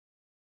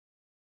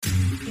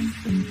Hey.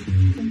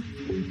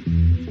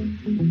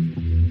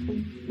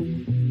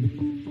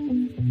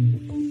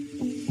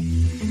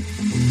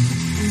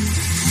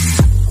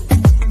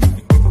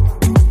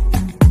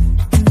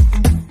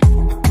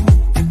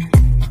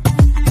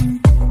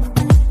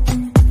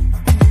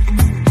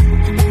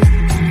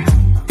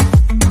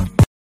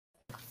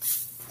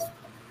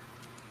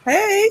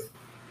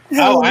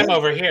 Oh, I'm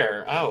over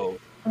here. Oh.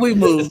 We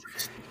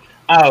moved.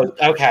 Oh,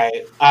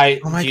 okay.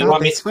 Oh my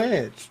god, they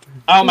switched.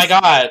 Oh my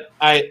god.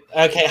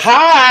 Okay.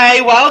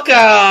 Hi,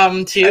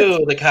 welcome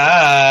to the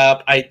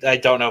Cup. I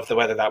don't know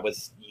whether that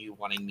was you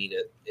wanting me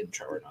to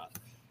intro or not.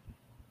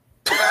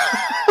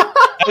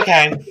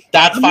 Okay,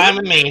 that's fine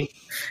with me.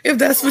 If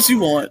that's what you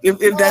want. If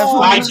that's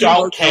what I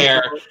don't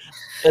care.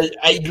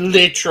 I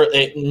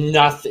literally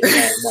nothing.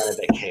 None of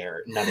it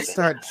care. None of it.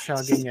 Start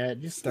chugging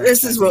it.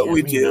 This is what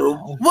we do.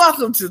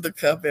 Welcome to the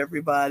Cup,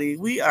 everybody.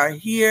 We are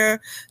here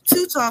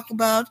to talk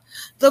about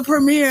the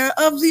premiere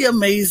of The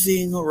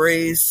Amazing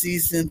Race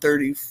season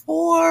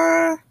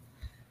 34.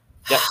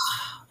 Yep.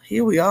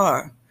 Here we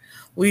are.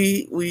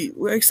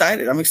 We're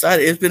excited. I'm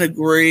excited. It's been a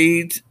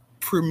great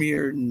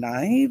premiere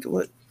night.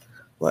 What?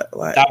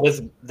 That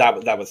was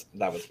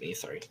me.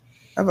 Sorry.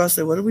 I'm about to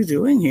say, what are we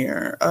doing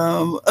here?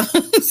 Yeah.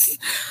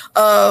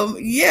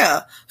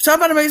 Talk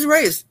about Amazing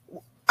Race.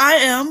 I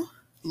am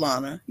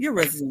Lana, your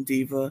resident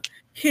diva,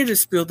 here to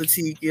spill the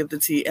tea, give the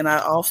tea, and I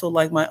also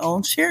like my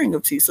own sharing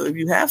of tea. So if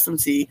you have some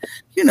tea,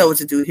 you know what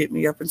to do. Hit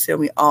me up and tell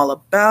me all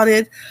about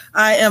it.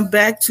 I am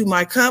back to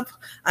my cup.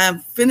 I am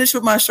finished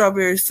with my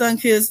strawberry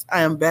sun-kissed.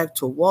 I am back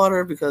to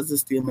water because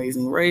it's The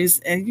Amazing Race,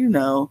 and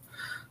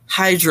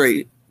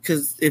hydrate,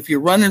 because if you're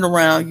running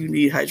around, you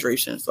need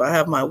hydration. So I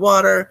have my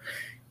water.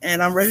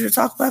 And I'm ready to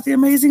talk about The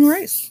Amazing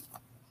Race.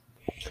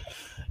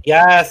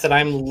 Yes, and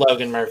I'm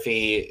Logan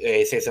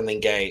Murphy. Say something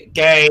gay.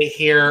 Gay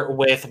here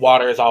with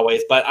water as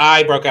always, but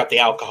I broke out the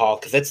alcohol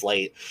because it's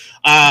late.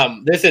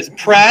 This is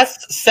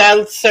pressed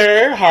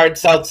seltzer, hard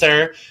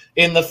seltzer,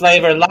 in the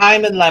flavor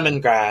lime and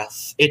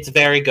lemongrass. It's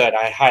very good.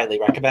 I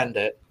highly recommend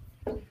it.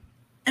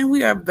 And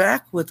we are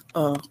back with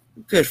a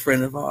good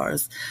friend of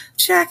ours.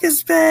 Jack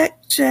is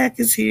back. Jack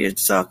is here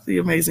to talk The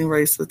Amazing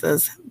Race with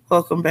us.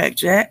 Welcome back,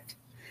 Jack.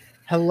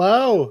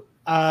 Hello,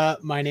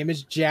 my name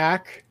is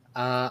Jack.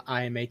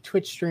 I am a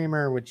Twitch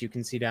streamer, which you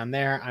can see down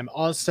there. I'm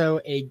also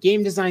a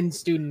game design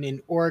student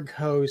in Org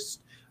Host,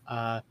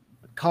 a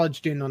college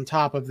student on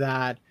top of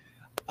that.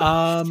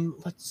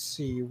 Let's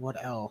see,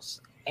 what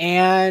else?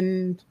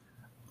 And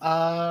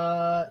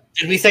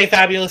did we say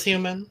Fabulous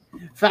Human?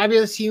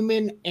 Fabulous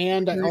Human,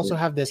 and I also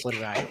have this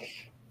little guy.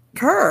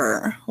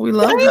 Purr. We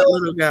love that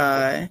little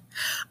guy.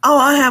 Oh,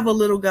 I have a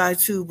little guy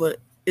too, but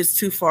it's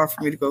too far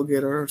for me to go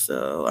get her,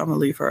 so I'm gonna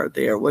leave her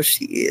there where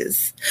she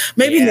is.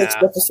 Maybe next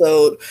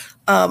episode,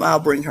 I'll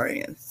bring her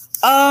in.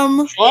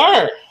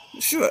 Sure.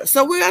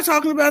 So we are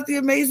talking about The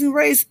Amazing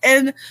Race,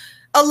 and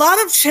a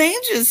lot of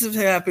changes have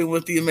happened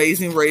with The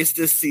Amazing Race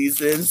this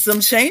season.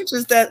 Some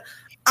changes that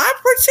I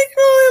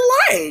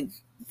particularly like.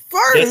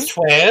 First,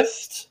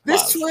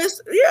 this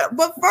twist, yeah.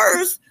 But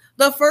first,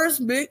 the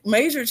first big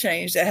major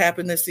change that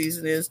happened this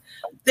season is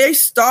they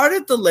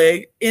started the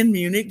leg in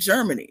Munich,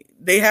 Germany.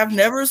 They have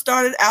never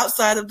started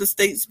outside of the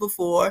States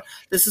before.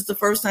 This is the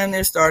first time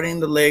they're starting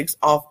the legs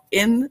off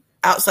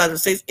outside of the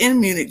States in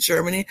Munich,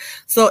 Germany.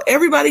 So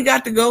everybody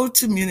got to go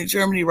to Munich,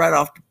 Germany right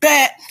off the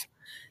bat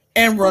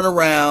and run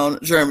around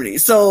Germany.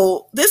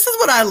 So this is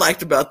what I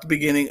liked about the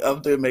beginning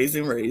of The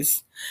Amazing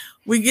Race.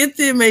 We get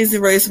The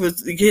Amazing Race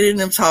with getting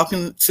them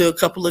talking to a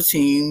couple of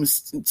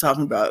teams,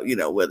 talking about,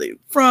 where they're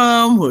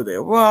from, who they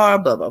are,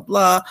 blah, blah,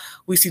 blah.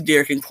 We see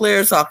Derek and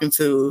Claire talking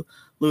to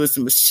Lewis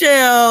and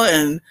Michelle,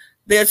 and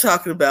they're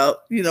talking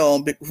about,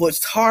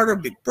 what's harder,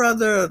 Big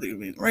Brother, The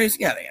Amazing Race,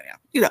 yada.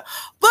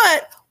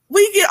 But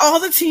we get all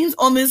the teams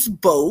on this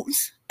boat,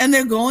 and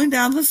they're going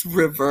down this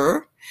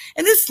river,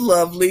 and it's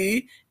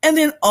lovely. And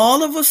then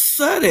all of a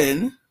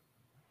sudden,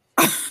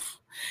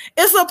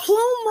 it's a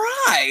plume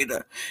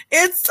ride.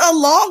 It's a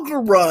longer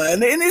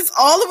run, and it's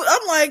all of it.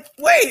 I'm like,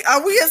 wait,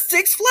 are we at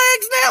Six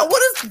Flags now?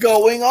 What is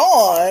going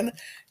on?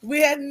 We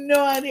had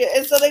no idea.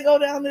 And so they go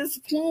down this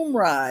plume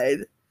ride.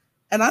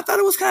 And I thought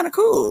it was kind of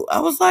cool. I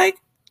was like,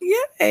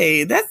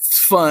 yay,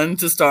 that's fun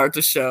to start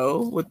the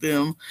show with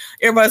them.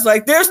 Everybody's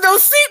like, there's no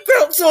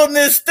seatbelts on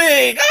this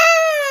thing.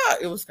 I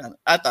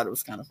thought it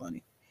was kind of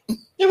funny.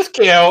 It was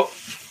cute.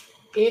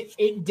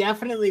 It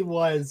definitely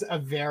was a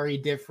very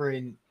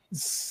different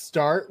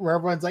start where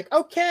everyone's like,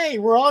 okay,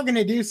 we're all going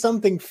to do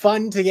something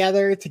fun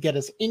together to get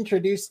us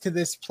introduced to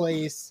this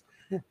place.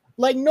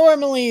 Like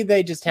normally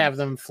they just have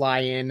them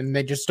fly in and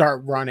they just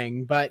start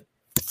running, but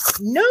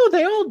no,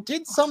 they all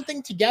did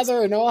something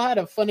together and all had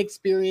a fun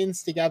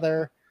experience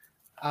together.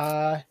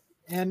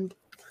 And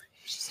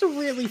it's just a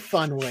really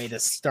fun way to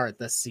start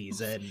the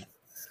season.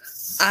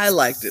 I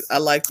liked it. I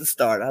liked the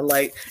start. I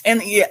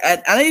didn't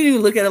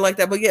even look at it like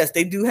that, but yes,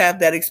 they do have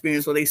that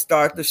experience where they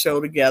start the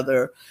show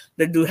together.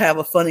 They do have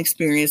a fun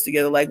experience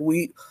together. Like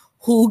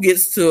who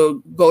gets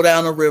to go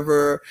down a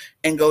river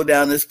and go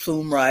down this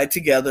plume ride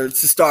together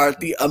to start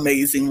the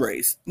amazing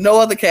race. No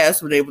other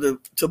cast was able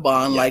to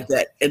bond like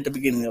that at the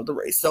beginning of the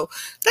race. So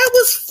that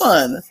was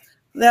fun.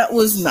 That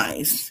was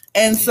nice.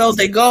 And so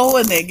they go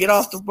and they get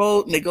off the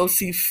boat and they go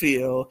see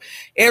Phil.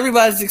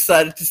 Everybody's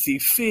excited to see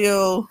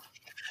Phil.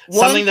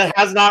 Something that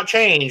has not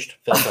changed,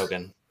 Phil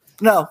Kogan.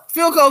 No,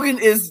 Phil Kogan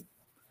is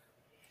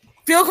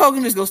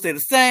going to stay the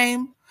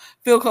same.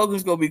 Phil Kogan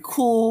is going to be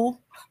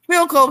cool.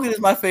 Phil Kogan is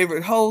my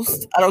favorite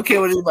host. I don't care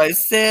what anybody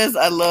says.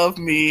 I love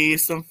me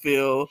some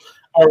Phil.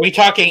 Are we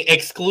talking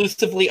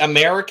exclusively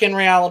American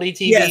reality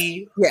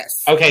TV?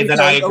 Yes. Okay, then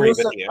I agree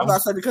with you. I'm about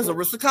to say because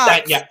Arissa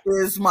Cox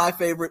is my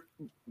favorite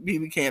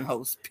BB Can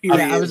host. Period.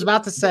 I was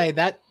about to say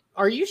that.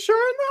 Are you sure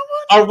on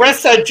that one?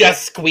 Arissa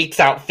just squeaks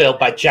out Phil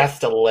by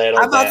just a little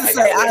bit. I'm about to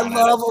say I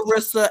love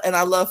Arissa and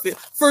I love Phil.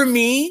 For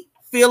me,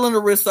 Phil and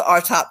Arissa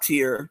are top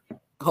tier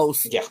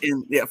hosts.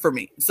 For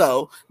me.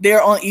 So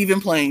they're on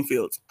even playing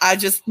fields.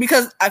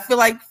 Because I feel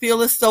like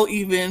Phil is so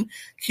even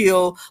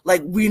keel.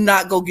 Like we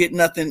not go get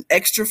nothing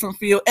extra from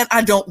Phil, and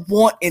I don't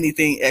want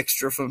anything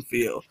extra from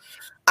Phil.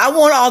 I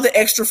want all the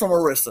extra from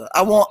Arissa.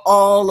 I want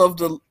all of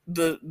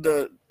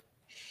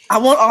I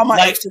want all my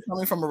extra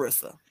coming from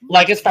Arissa.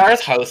 Like as far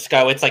as hosts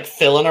go, it's like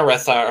Phil and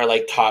Arissa are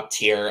like top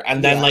tier,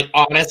 and then like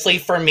honestly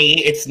for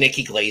me, it's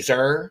Nikki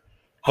Glazer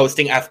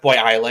hosting F-Boy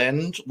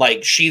Island.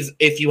 Like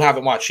if you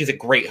haven't watched, she's a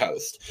great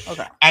host.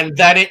 Okay. And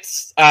then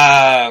it's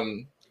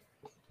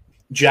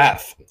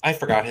Jeff. I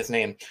forgot his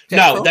name.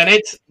 Then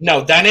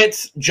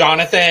it's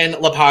Jonathan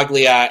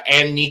LaPaglia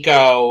and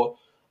Nico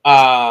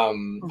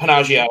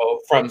Panaggio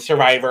from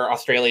Survivor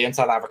Australia and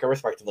South Africa,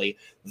 respectively.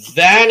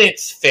 Then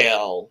it's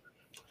Phil.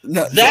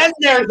 Then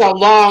there's a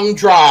long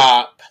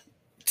drop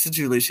to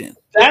Julie Chen.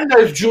 Then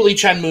there's Julie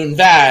Chen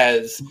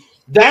Moonves.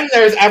 Then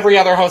there's every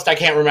other host I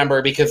can't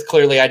remember because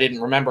clearly I didn't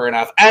remember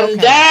enough. And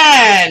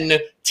then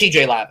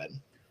TJ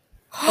Lavin.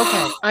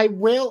 Okay, I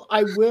will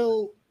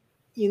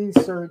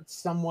insert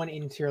someone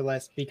into your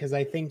list because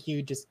I think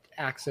you just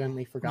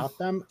accidentally forgot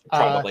them.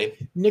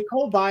 Probably.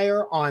 Nicole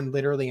Byer on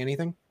Literally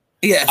Anything.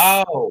 Yes.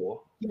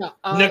 Oh. Yeah,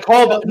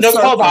 Nicole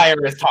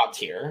Byer is top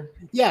tier.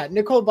 Yeah,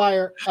 Nicole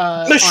Byer.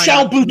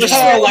 Michelle Buteau.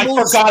 I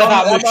forgot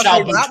about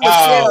Michelle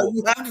Buteau.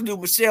 You have to do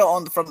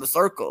Michelle from The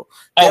Circle.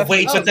 Oh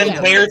wait, but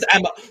then where's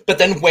Emma? But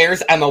then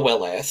where's Emma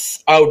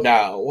Willis? Oh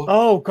no.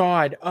 Oh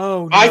God.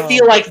 Oh no. I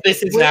feel like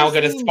this is now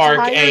going to spark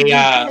a.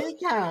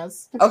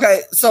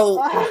 Okay, so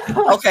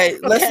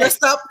let's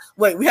stop.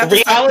 Wait, we have to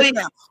stop this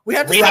now. We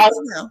have to stop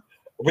this now.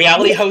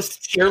 Reality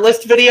host tier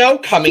list video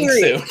coming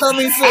soon.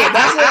 Coming soon.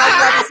 That's what I was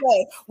about to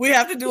say. We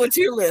have to do a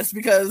tier list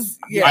because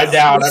I'm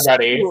down. I'm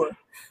ready.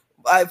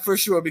 For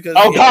sure. Because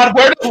God,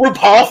 where does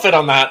RuPaul fit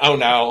on that? Oh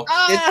no,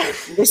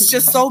 it's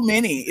just so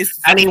many.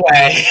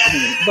 Anyway,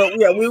 but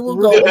yeah, we will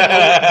go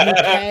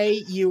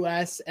UK,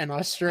 US, and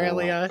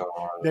Australia.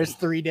 There's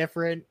 3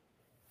 different.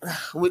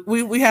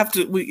 We have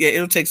to.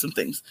 It'll take some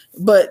things,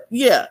 but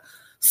yeah.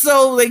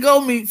 So they go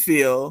meet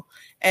Phil.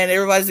 And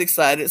everybody's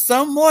excited.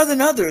 Some more than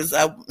others.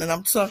 And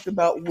I'm talking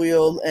about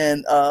Will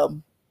and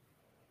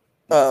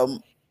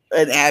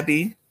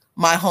Abby,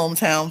 my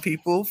hometown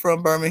people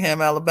from Birmingham,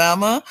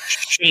 Alabama.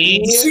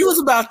 She was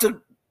about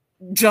to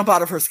jump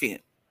out of her skin.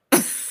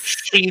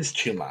 She's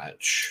too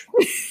much.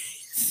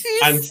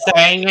 I'm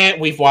saying it.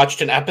 We've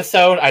watched an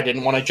episode. I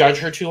didn't want to judge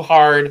her too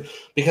hard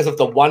because of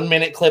the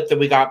 1-minute clip that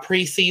we got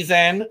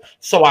preseason.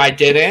 So I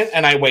didn't.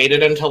 And I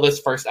waited until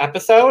this first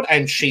episode.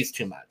 And she's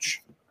too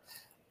much.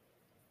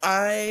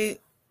 I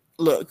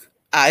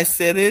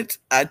said it.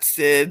 I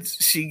said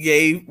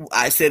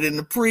in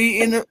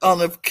the on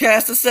the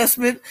cast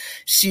assessment,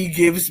 she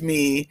gives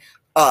me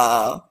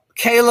Kayla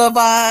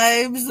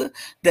vibes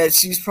that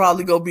she's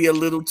probably gonna be a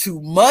little too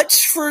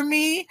much for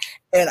me.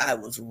 And I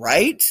was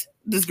right.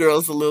 This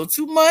girl's a little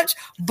too much,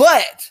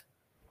 but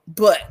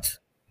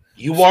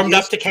you warmed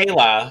up to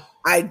Kayla.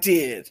 I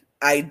did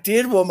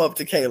warm up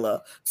to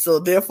Kayla. So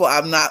therefore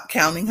I'm not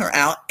counting her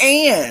out.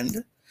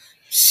 And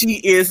she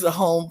is a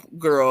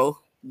homegirl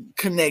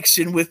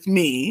connection with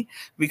me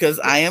because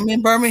I am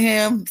in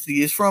Birmingham.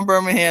 She is from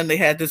Birmingham. They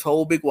had this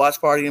whole big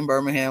watch party in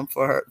Birmingham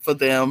for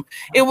them.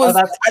 It was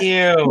that's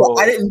cute.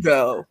 I didn't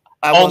go.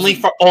 Only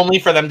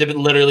for them to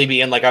literally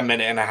be in like a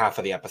minute and a half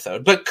of the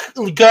episode, but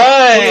good.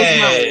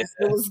 It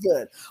was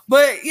good.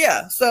 But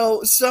yeah,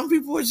 so some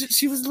people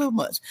she was a little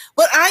much,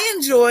 but I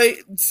enjoy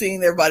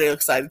seeing everybody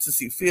excited to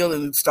see Phil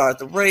and start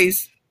the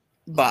race.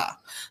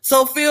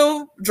 So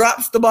Phil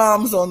drops the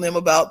bombs on them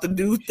about the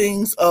new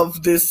things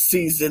of this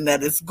season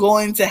that is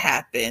going to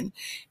happen.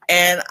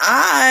 And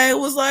I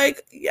was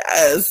like,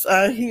 yes,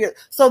 I hear.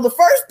 So the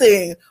first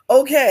thing,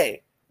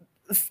 okay,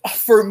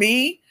 for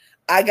me,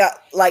 I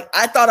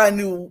thought I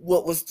knew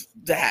what was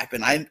to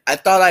happen. I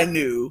thought I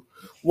knew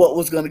what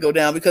was going to go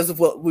down because of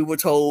what we were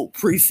told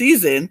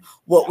preseason,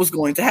 what was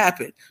going to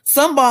happen.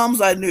 Some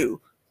bombs I knew.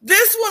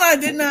 This one I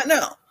did not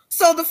know.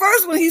 So the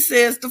first one, he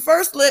says,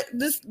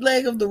 this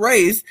leg of the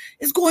race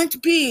is going to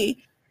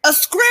be a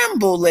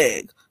scramble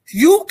leg.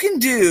 You can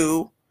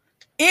do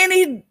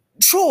any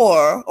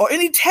chore or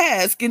any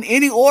task in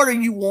any order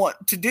you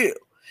want to do.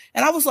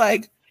 And I was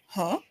like,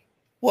 huh?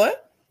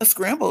 What? A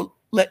scramble?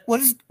 What?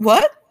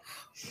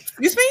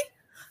 Excuse me?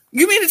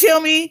 You mean to tell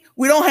me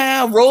we don't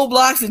have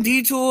roadblocks and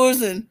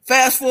detours and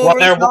fast forward? Well,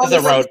 there was a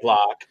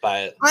roadblock,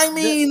 but I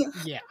mean,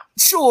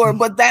 sure,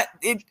 but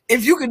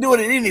if you can do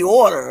it in any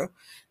order,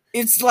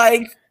 it's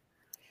like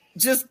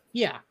just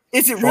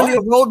Is it really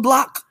a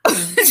roadblock?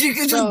 You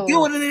can just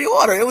do it in any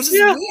order. It was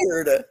just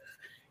weird.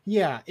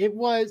 Yeah, it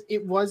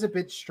was a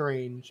bit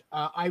strange.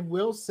 I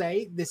will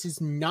say this is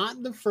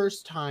not the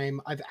first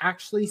time I've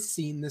actually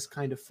seen this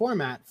kind of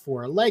format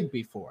for a leg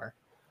before.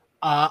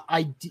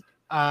 I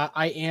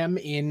am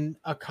in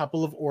a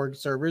couple of org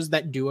servers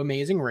that do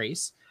Amazing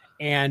Race,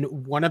 and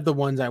one of the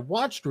ones I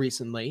watched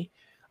recently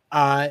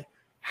had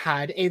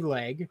a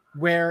leg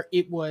where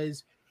it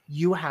was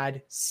you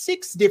had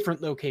 6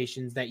 different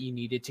locations that you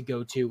needed to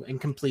go to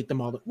and complete them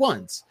all at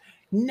once.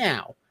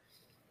 Now,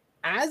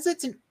 as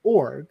it's an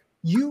org,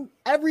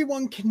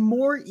 everyone can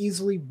more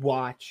easily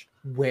watch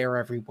where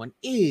everyone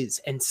is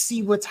and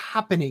see what's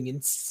happening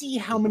and see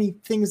how many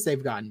things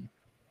they've gotten.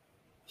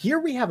 Here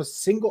we have a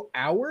single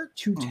hour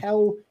to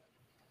tell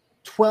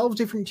 12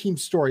 different team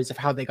stories of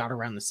how they got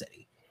around the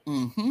city.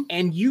 Mm-hmm.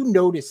 And you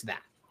notice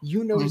that.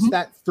 You notice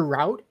that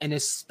throughout, and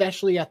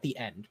especially at the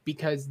end,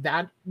 because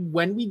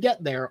when we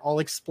get there, I'll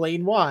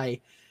explain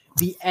why.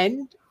 The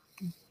end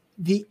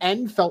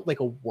felt like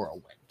a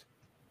whirlwind.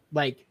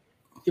 Like,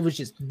 it was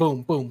just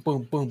boom, boom,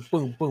 boom, boom,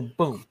 boom, boom,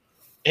 boom.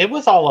 It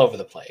was all over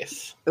the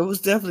place. It was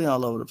definitely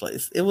all over the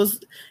place. It was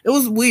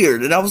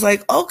weird. And I was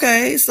like,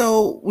 okay,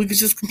 so we could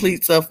just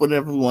complete stuff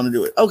whenever we want to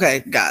do it.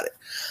 Okay, got it.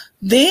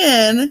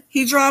 Then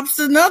he drops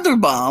another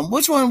bomb,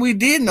 which one we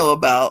did know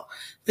about,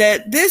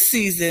 that this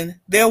season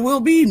there will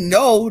be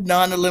no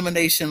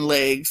non-elimination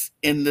legs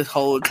in the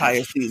whole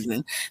entire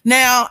season.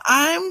 Now,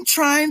 I'm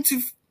trying to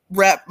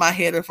wrap my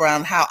head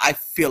around how I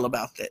feel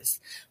about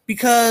this,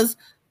 because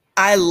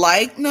I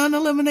like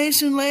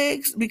non-elimination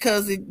legs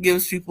because it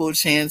gives people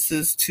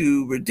chances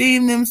to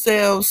redeem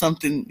themselves.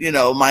 Something,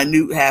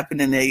 minute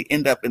happened and they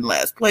end up in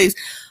last place.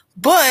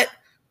 But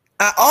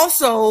I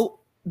also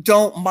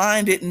don't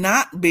mind it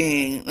not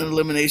being an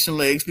elimination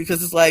legs,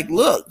 because it's like,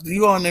 look,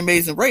 you're on an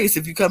Amazing Race.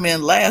 If you come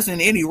in last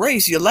in any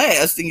race, you're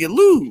last and you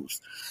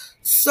lose.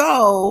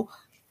 So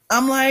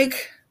I'm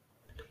like,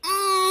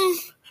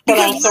 But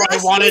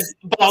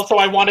also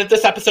I wanted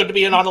this episode to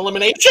be a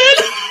non-elimination.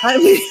 I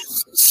mean,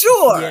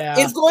 sure. Yeah.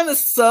 It's going to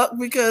suck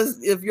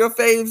because if your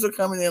faves are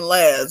coming in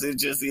last, it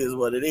just is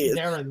what it is.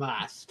 They're in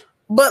last.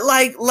 But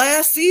like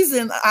last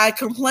season, I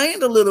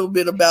complained a little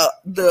bit about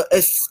the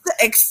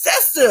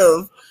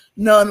excessive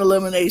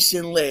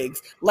non-elimination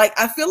legs. Like,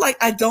 I feel like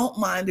I don't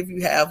mind if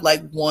you have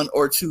like 1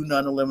 or 2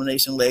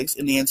 non-elimination legs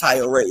in the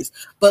entire race.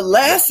 But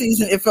last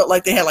season, it felt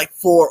like they had like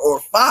 4 or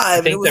 5.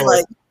 I think there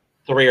was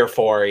 3 or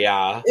 4,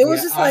 yeah. It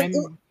was just like...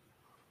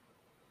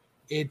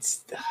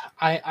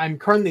 I'm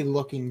currently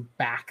looking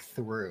back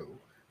through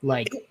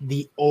like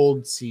the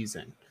old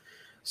season.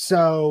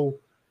 So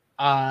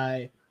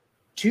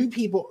 2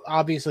 people,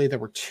 obviously there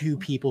were 2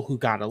 people who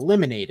got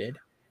eliminated.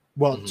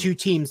 Well, 2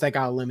 teams that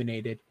got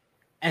eliminated,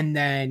 and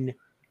then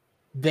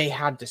they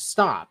had to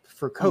stop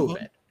for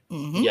COVID.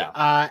 Mm-hmm.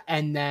 Yeah.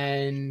 And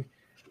then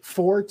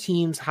 4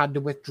 teams had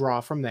to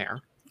withdraw from there.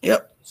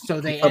 Yep.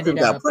 So they some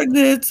people got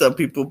pregnant, some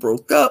people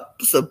broke up,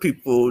 some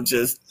people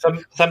just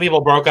some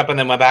people broke up and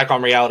then went back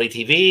on reality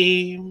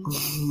TV.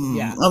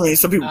 Yeah. I mean,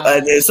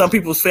 some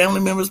people's family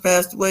members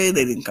passed away,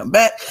 they didn't come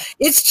back.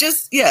 It's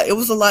just it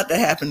was a lot that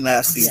happened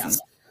last season.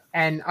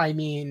 And I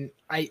mean,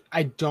 I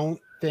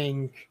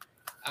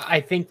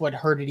think what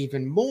hurt it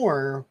even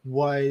more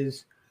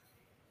was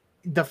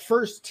the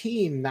first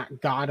team that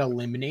got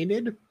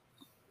eliminated.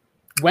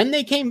 When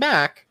they came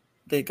back,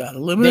 they got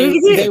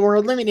eliminated. They were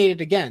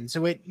eliminated again.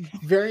 So it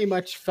very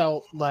much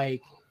felt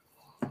like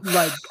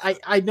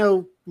I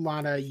know,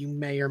 Lana, you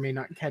may or may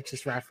not catch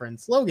this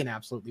reference. Logan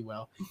absolutely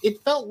will.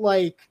 It felt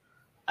like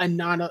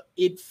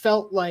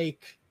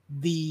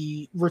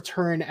the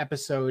return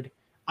episode,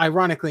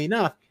 ironically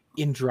enough,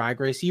 in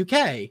Drag Race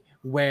UK,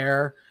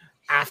 where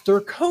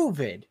after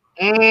COVID,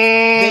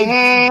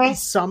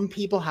 some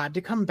people had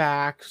to come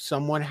back,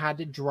 someone had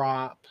to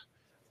drop,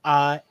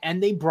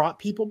 and they brought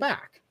people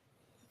back.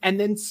 And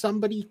then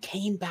somebody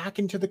came back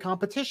into the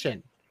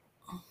competition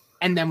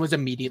and then was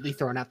immediately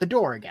thrown out the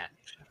door again.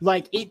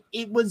 Like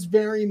it was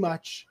very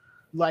much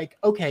like,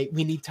 okay,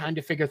 we need time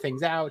to figure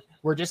things out.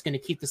 We're just going to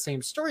keep the same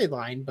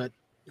storyline, but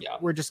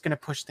we're just going to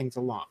push things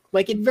along.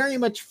 Like, it very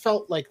much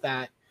felt like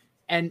that.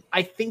 And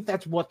I think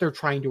that's what they're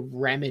trying to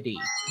remedy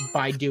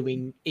by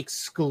doing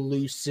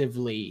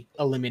exclusively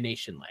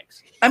elimination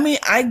legs. I mean,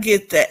 I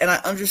get that and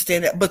I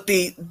understand that, but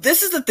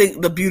this is the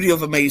thing, the beauty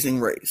of Amazing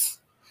Race.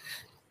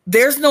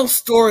 There's no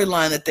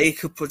storyline that they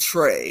could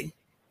portray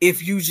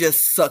if you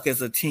just suck as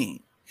a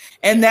team.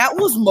 And that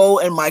was Mo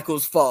and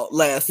Michael's fault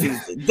last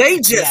season. They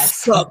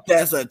just sucked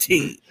as a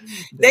team.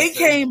 They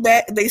came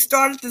back, they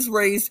started this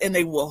race and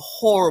they were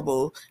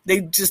horrible.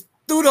 They just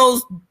threw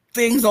those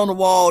things on the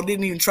wall,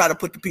 didn't even try to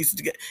put the pieces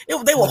together.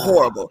 They were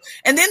horrible.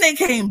 And then they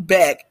came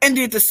back and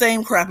did the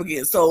same crap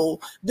again. So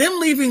them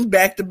leaving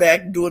back to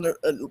back, doing a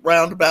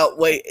roundabout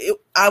way,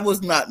 I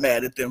was not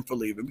mad at them for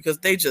leaving because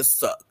they just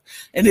suck.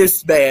 And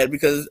it's bad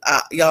because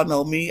y'all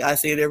know me. I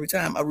say it every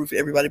time. I root for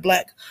everybody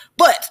black.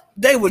 But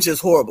they were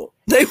just horrible.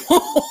 They were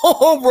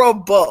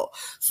horrible.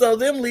 So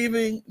them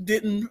leaving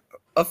didn't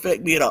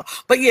affect me at all.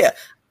 But yeah,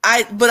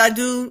 I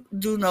do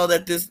know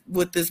that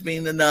this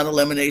being the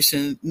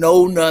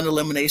no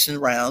non-elimination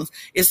rounds,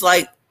 it's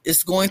like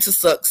it's going to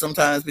suck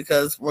sometimes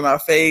because when our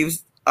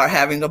faves are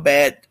having a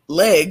bad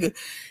leg,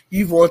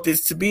 you want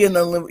this to be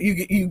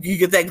you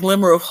get that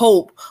glimmer of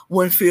hope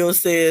when Phil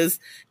says,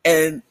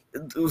 and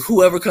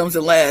whoever comes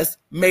in last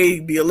may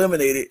be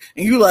eliminated,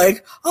 and you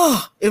like,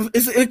 oh,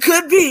 it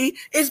could be,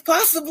 it's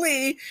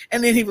possibly,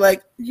 and then he's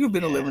like, you've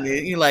been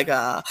eliminated. You're like,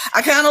 I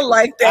kind of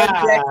like that.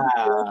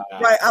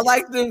 Right? I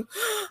like the,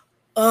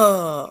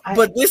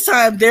 but this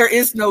time there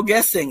is no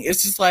guessing.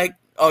 It's just like,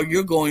 oh,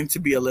 you're going to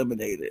be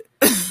eliminated.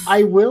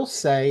 I will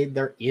say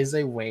there is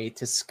a way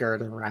to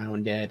skirt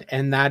around it,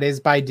 and that is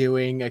by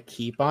doing a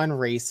keep on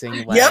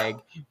racing leg,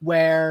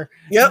 where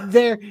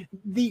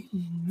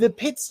the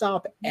pit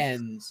stop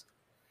ends,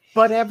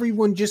 but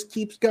everyone just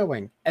keeps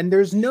going, and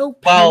there's no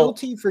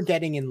penalty for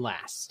getting in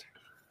last.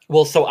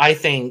 Well, so I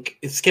think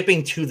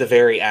skipping to the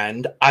very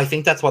end, I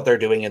think that's what they're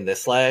doing in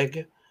this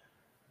leg.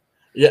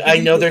 I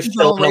know there's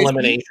still an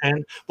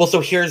elimination. Well, so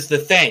here's the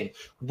thing.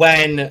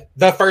 When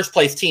the first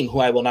place team, who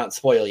I will not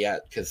spoil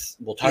yet because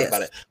we'll talk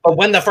about it, but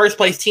when the first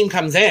place team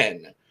comes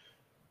in,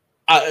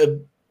 I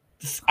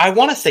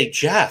want to say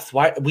Jeff.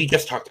 Why we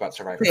just talked about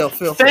Survivor.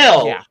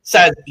 Phil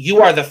said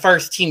you are the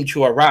first team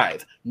to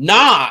arrive,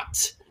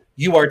 not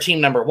you are team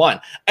number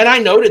one. And I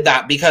noted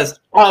that because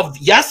of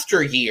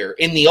yesteryear,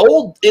 in the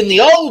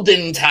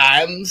olden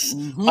times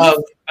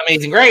of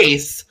Amazing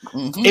Race,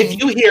 if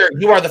you hear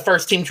you are the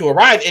first team to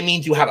arrive, it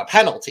means you have a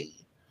penalty.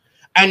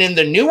 And in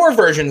the newer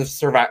version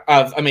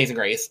of Amazing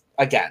Race,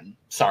 again,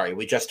 sorry,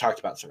 we just talked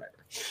about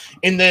Survivor.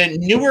 In the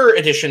newer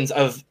editions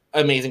of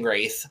Amazing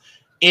Race,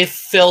 if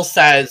Phil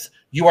says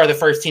you are the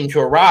first team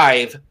to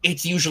arrive,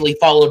 it's usually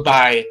followed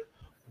by,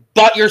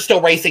 but you're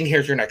still racing,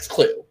 here's your next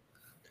clue.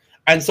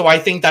 And so I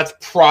think that's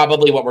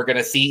probably what we're going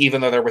to see, even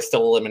though there was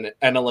still an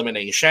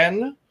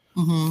elimination.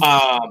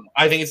 I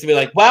think it's going to be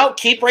like, well,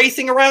 keep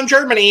racing around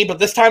Germany, but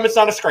this time it's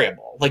not a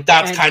scramble. Like,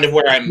 that's kind of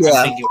where I'm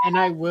thinking. And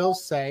I will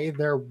say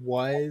there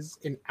was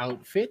an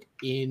outfit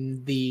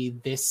in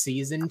this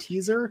season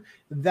teaser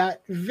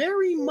that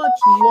very much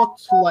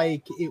looked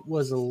like it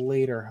was a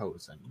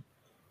Lederhosen.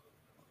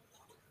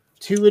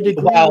 To a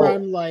degree where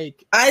I'm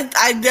like...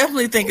 I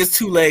definitely think it's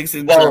two legs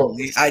in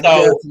Germany. I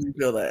definitely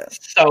feel that.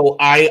 So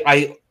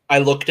I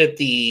looked at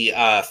the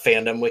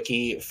fandom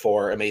wiki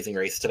for Amazing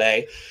Race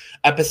today.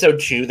 Episode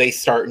 2, they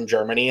start in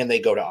Germany and they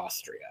go to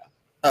Austria.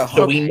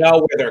 We know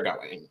where they're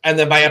going. And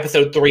then by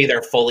episode 3,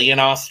 they're fully in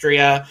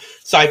Austria.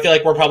 So I feel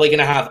like we're probably going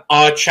to have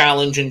a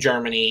challenge in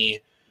Germany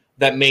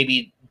that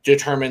maybe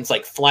determines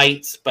like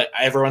flights, but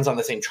everyone's on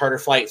the same charter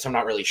flight, so I'm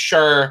not really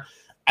sure.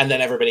 And then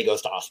everybody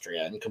goes to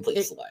Austria and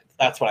completes the leg.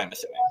 That's what I'm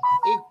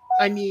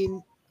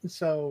assuming.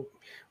 So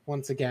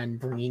once again,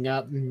 bringing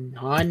up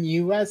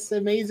non-US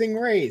Amazing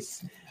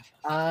Race.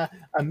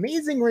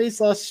 Amazing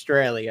Race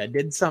Australia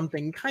did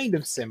something kind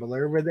of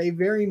similar where they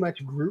very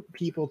much group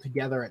people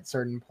together at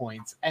certain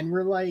points and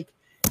were like,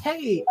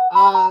 hey,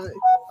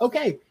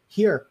 okay,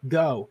 here,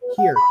 go,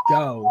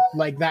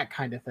 like that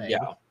kind of thing.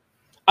 Yeah.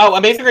 Oh,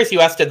 Amazing Race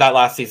US did that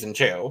last season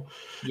too.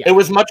 Yeah. It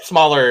was much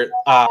smaller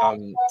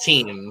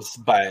teams,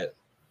 but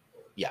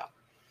yeah.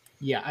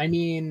 Yeah, I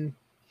mean,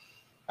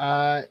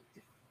 I'm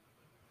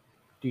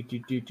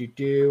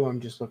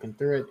just looking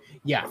through it.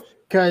 Yeah,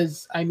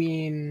 because I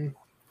mean,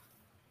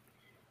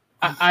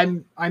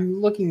 I'm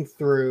looking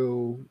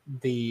through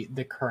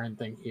the current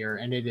thing here,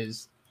 and it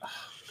is. Oh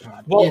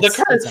God, well, the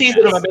current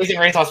season of Amazing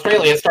Race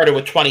Australia started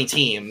with 20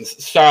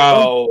 teams,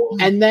 so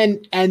and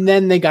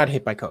then they got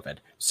hit by COVID.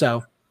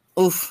 So,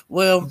 oof.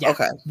 Well, yeah,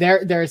 okay,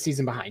 they're a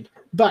season behind,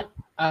 but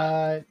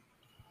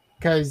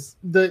because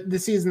the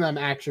season I'm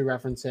actually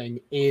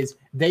referencing is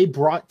they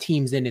brought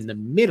teams in the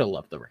middle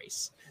of the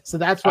race. So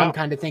that's what I'm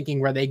kind of thinking,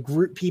 where they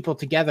group people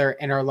together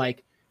and are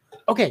like,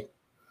 okay,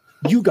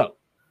 you go,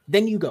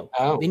 then you go,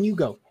 then you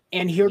go,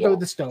 and here go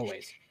the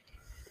stowaways.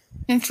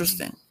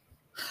 Interesting.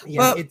 Yeah,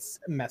 well, it's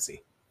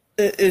messy.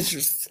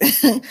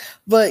 Interesting.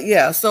 But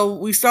yeah, so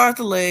we start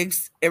the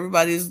legs.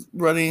 Everybody's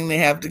running. They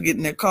have to get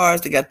in their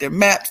cars. They got their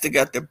maps. They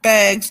got their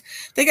bags.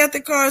 They got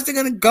their cars. They're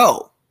going to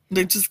go.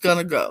 They're just going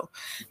to go.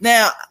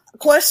 Now,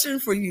 question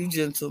for you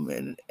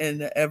gentlemen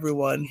and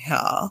everyone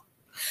here.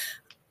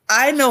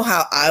 I know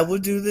how I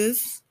would do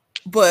this,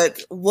 but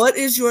what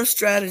is your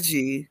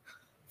strategy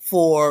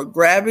for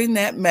grabbing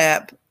that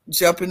map,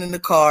 jumping in the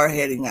car,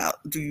 heading out?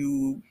 Do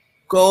you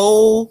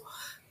go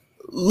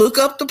look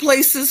up the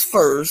places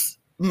first,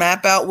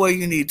 map out where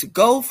you need to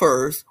go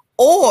first,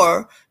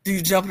 or do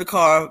you jump in the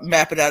car,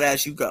 map it out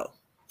as you go?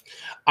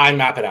 I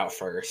map it out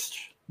first.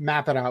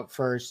 Map it out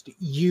first.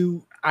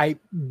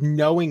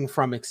 Knowing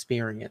from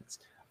experience,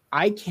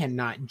 I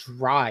cannot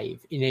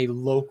drive in a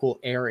local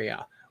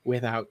area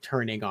without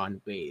turning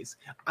on Waze.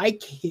 I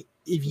can't.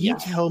 If you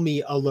tell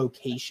me a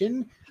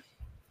location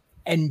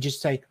and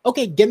just say,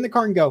 okay, get in the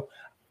car and go,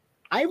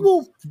 I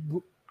will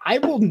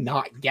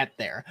not get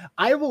there.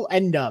 I will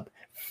end up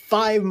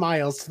 5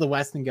 miles to the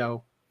west and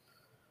go,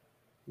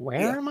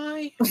 where am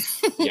I?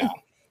 Yeah.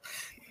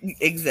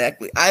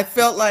 Exactly. I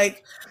felt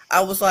like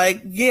I was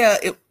like, yeah,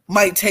 it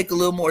might take a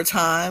little more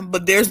time,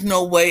 but there's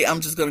no way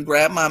I'm just going to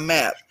grab my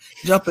map,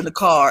 jump in the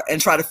car,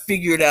 and try to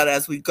figure it out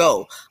as we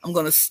go. I'm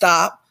going to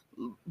stop,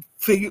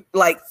 figure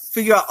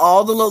out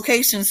all the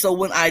locations, so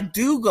when I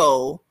do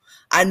go,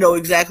 I know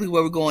exactly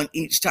where we're going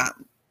each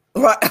time.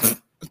 Right?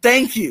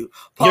 Thank you,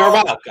 Paul. You're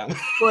welcome.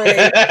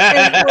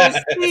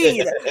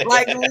 Speed.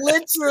 Like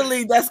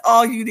literally, that's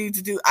all you need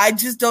to do. I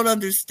just don't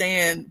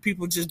understand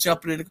people just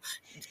jumping in.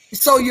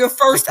 So you're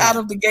first out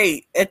of the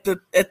gate at the.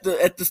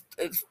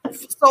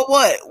 So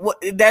what?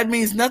 What that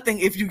means nothing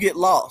if you get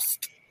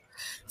lost.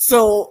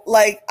 So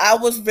like I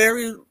was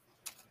very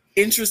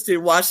interested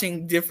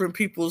watching different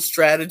people's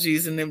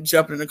strategies and them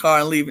jumping in the car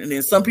and leaving. And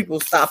then some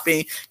people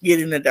stopping,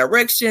 getting the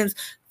directions,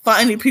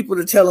 finding people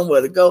to tell them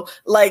where to go.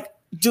 Like,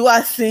 do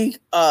I think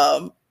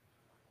Asta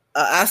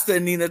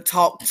and Nina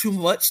talked too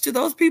much to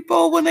those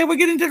people when they were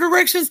getting the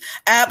directions?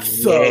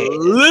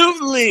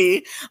 Absolutely.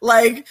 Yeah.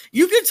 Like,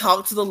 you can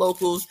talk to the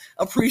locals,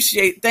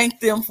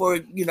 thank them for,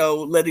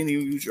 letting you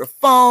use your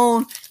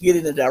phone,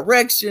 getting the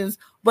directions,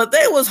 but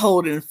they was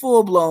holding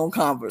full-blown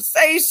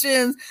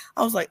conversations.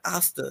 I was like,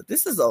 Asta,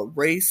 this is a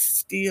race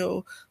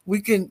still.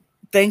 We can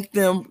thank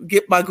them,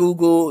 get my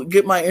Google,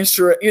 get my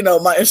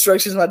my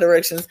instructions, my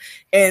directions,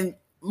 and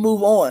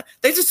move on.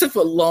 They just took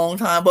a long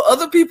time, but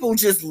other people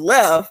just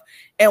left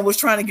and was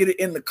trying to get it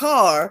in the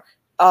car.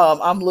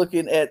 I'm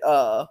looking at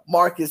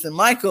Marcus and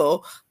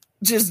Michael,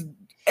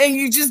 and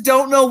you just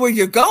don't know where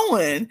you're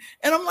going.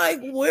 And I'm like,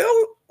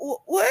 well,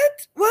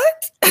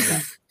 what?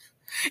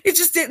 It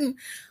just didn't.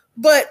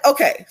 But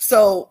okay,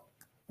 so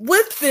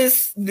with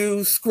this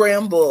new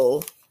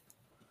scramble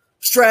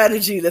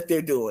strategy that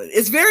they're doing,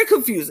 it's very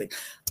confusing.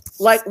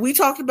 Like we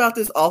talked about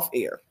this off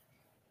air.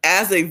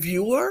 As a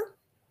viewer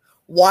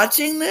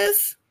watching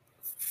this,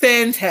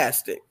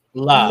 fantastic.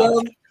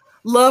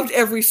 Loved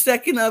every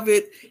second of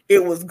it.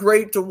 It was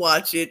great to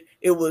watch it.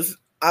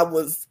 I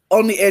was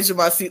on the edge of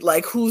my seat,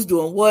 like who's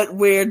doing what,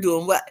 where,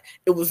 doing what.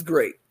 It was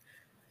great.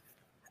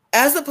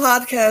 As a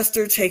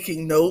podcaster,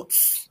 taking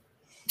notes,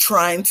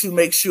 trying to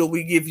make sure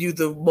we give you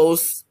the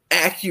most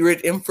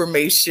accurate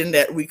information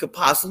that we could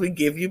possibly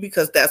give you,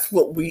 because that's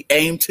what we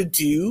aim to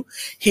do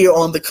here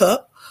on The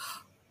Cup.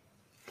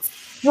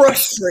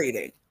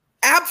 Frustrating.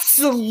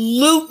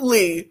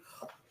 Absolutely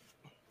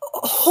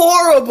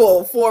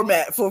horrible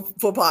format for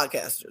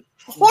podcasters.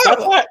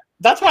 Horrible.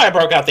 That's why I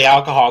broke out the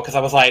alcohol, because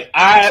I was like,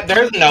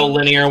 there's no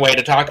linear way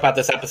to talk about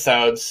this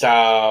episode.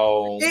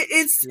 So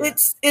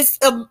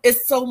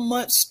it's so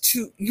much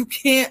you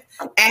can't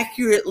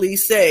accurately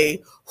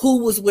say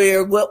who was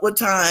where, what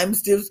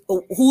times,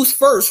 who's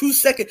first,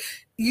 who's second.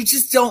 You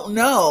just don't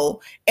know.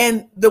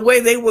 And the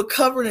way they were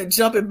covering it,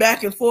 jumping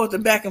back and forth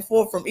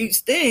from each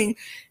thing,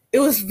 it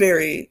was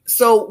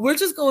so we're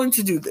just going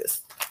to do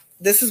this.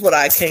 This is what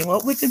I came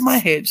up with in my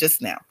head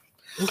just now.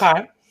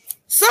 Okay.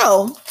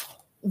 So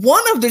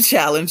one of the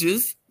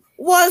challenges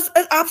was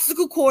an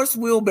obstacle course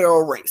wheelbarrow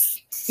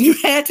race. You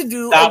had to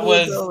do a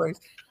wheelbarrow race.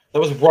 That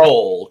was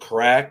roll,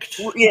 correct?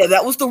 Yeah,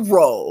 that was the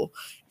roll.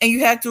 And you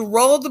had to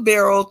roll the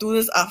barrel through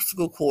this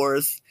obstacle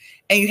course,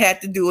 and you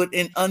had to do it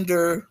in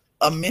under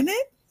a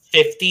minute?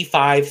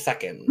 55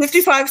 seconds.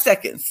 55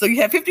 seconds. So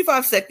you have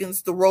 55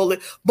 seconds to roll it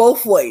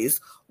both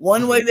ways.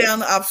 One way down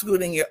the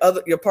obstacle, and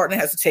your partner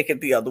has to take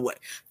it the other way.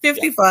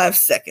 55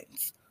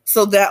 seconds.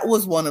 So that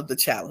was one of the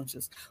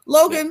challenges.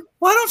 Logan,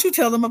 why don't you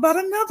tell them about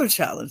another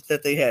challenge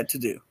that they had to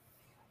do?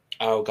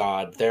 Oh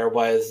God, there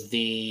was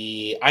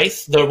the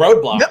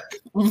roadblock. Yep.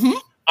 Mm-hmm.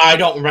 I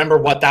don't remember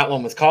what that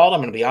one was called. I'm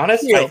going to be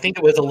honest. I think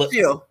it was a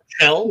little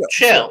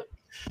chill.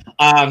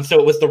 So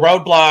it was the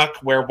roadblock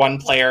where one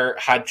player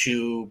had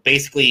to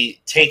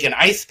basically take an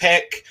ice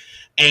pick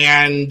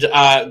and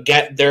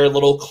get their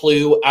little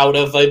clue out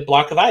of a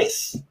block of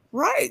ice.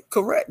 Right,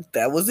 correct.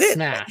 That was it.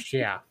 Smash,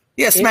 yeah.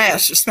 Yeah,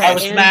 smash. It was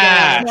smash.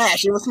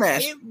 It was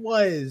smash. It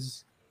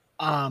was,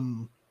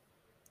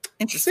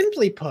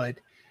 simply put,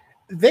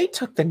 they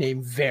took the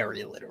name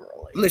very literally.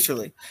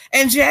 Literally.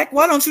 And Jack,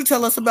 why don't you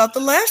tell us about the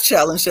last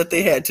challenge that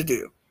they had to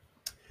do?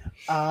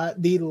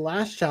 The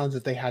last challenge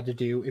that they had to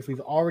do, if we've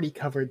already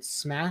covered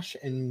Smash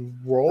and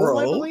Roll.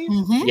 I believe,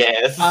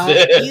 yes,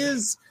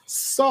 is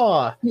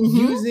saw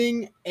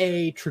using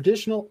a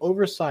traditional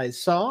oversized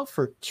saw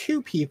for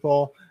two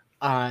people.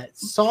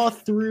 Saw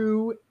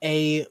through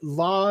a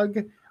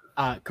log,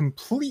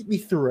 completely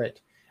through it,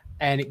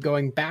 and it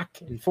going back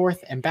and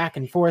forth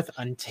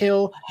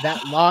until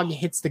that log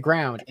hits the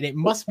ground. And it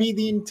must be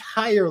the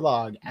entire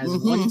log, as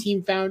one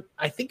team found.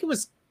 I think it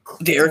was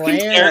Derek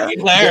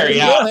and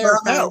Claire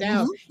found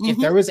out if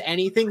there was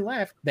anything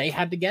left, they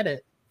had to get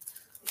it.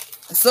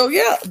 So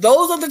yeah,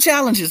 those are the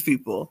challenges,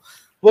 people.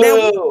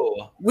 Whoa.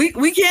 Now,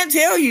 we can't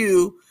tell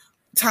you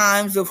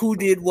times of who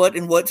did what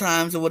and what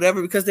times or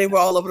whatever because they were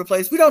all over the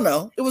place. We don't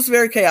know. It was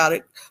very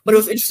chaotic, but it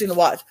was interesting to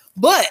watch.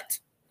 But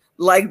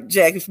like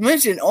Jack has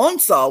mentioned on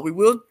Saw,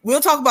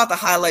 we'll talk about the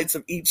highlights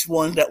of each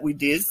one that we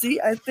did see,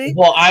 I think.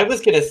 Well, I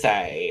was gonna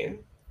say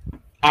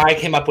I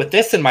came up with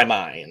this in my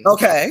mind.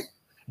 Okay.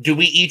 Do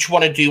we each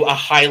want to do a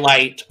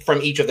highlight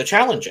from each of the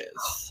challenges?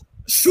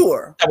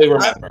 Sure. That we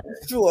remember.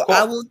 Sure. Cool.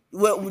 I will.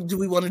 What do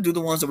we want to do?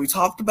 The ones that we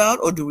talked about,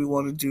 or do we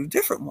want to do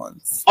different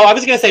ones? Oh, I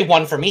was gonna say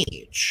one from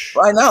each.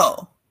 I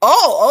know.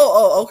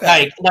 Oh.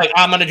 Okay. Like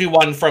I'm gonna do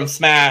one from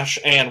Smash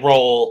and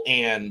Roll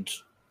and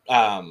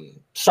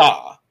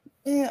Saw.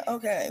 Yeah.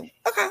 Okay.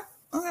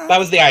 That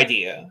was the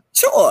idea.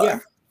 Sure. Yeah.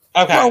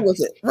 Okay.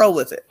 Roll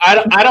with it.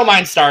 I don't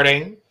mind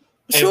starting.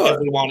 Sure. If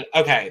we want it.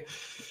 Okay.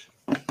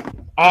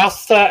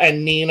 Asta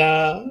and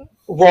Nina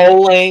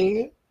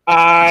rolling.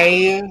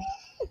 I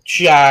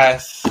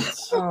just.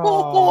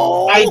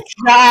 Oh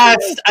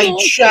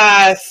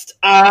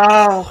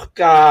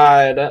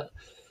God.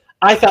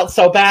 I felt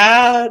so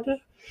bad.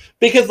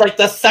 Because like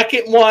the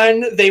second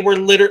one, I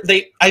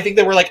think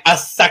they were like a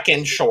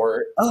second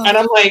short. And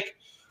I'm like,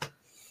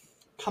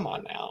 come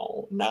on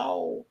now.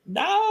 No.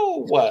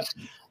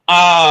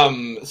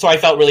 So I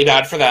felt really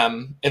bad for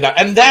them.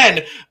 And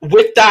then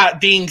with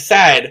that being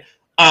said,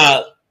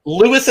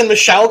 Lewis and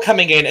Michelle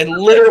coming in and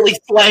literally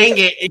slaying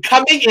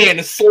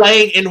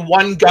in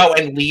one go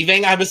and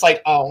leaving. I was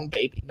like, oh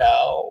baby,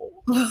 no.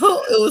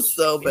 It was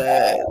so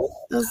bad.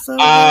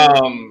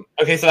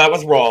 Okay, so that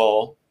was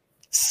Roll.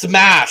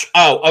 Smash.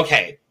 Oh,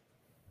 okay.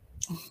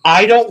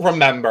 I don't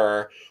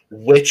remember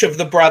which of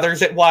the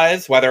brothers it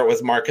was, whether it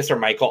was Marcus or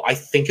Michael. I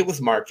think it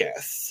was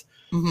Marcus.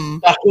 Mm-hmm.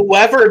 But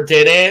whoever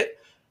did it,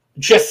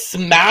 just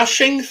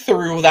smashing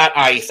through that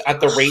ice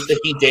at the rate that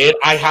he did,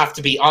 I have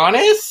to be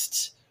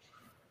honest.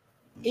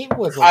 I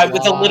was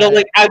a little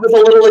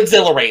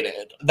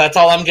exhilarated. That's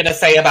all I'm gonna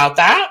say about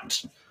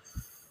that.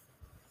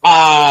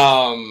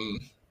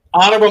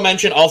 Honorable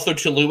mention also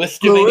to Lewis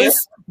doing it.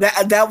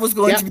 That was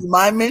going to be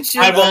my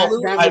mention. That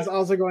was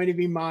also going to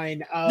be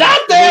mine.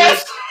 Not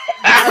this!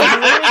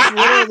 Lewis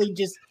literally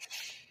just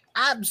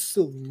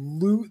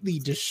absolutely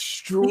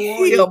destroyed.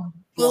 He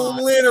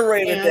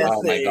obliterated that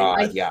thing. Oh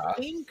my God, yeah. I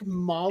think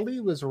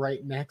Molly was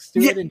right next to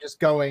it and just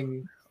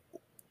going.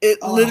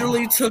 It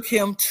literally took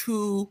him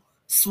 2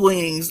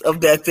 swings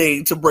of that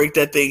thing to break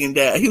that thing in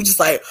down. He was just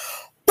like,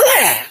 blah,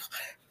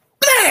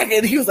 blah,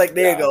 and he was like,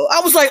 there you go. I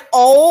was like,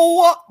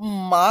 oh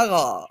my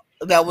God.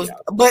 That was,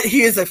 but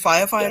he is a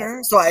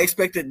firefighter, so I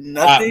expected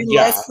nothing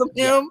less from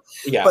him.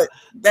 Yeah. But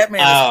that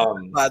man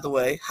is, by the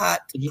way,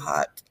 hot.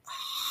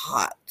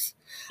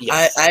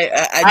 Yes.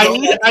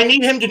 I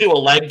need him to do a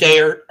leg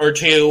day or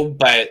two,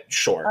 but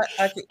sure.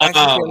 I can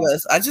care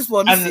less. I just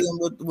want to see him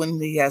when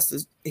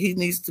he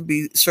needs to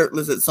be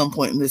shirtless at some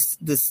point in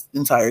this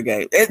entire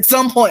game. At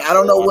some point, I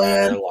don't know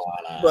when,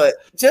 but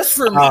just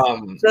for me,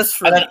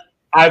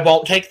 I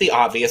won't take the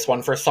obvious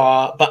one for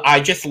Saw, but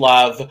I just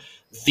love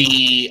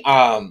the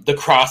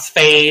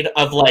crossfade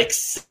of like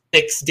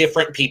 6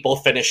 different people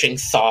finishing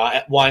Saw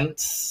at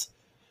once.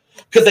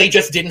 Because they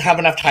just didn't have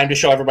enough time to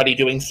show everybody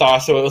doing Saw,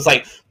 so it was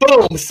like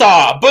boom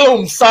Saw,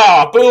 boom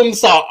Saw, boom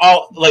Saw,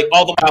 all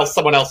the while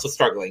someone else was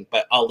struggling.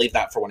 But I'll leave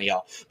that for one of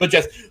y'all. But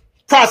just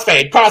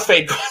crossfade.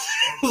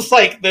 It's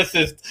like this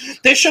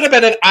should have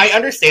been I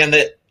understand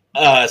that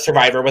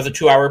Survivor was a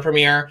 2-hour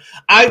premiere.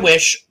 I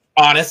wish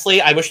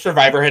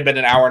Survivor had been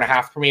an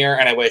 1.5-hour premiere,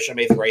 and I wish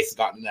Amazing Race had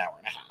gotten an 1.5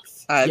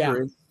 hours. I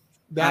agree.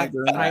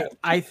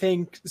 I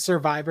think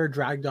Survivor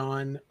dragged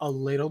on a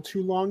little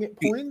too long at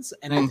points,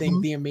 and I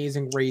think The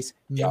Amazing Race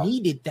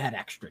needed that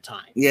extra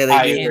time. Yeah,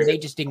 they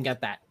just didn't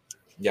get that.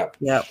 Yep.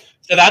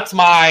 So that's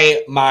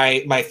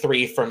my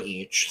 3 from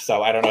each.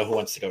 So I don't know who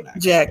wants to go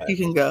next. Jack, you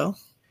can go.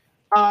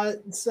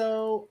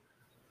 So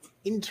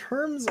in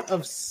terms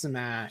of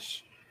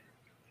Smash,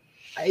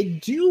 I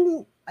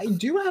do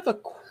have a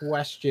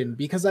question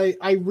because I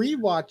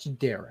rewatched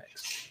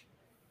Derek's,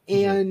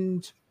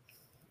 and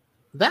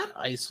that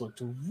ice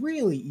looked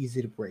really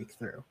easy to break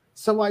through.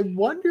 So I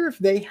wonder if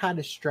they had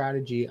a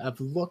strategy of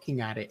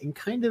looking at it and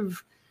kind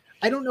of,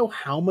 I don't know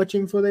how much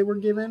info they were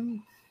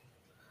given.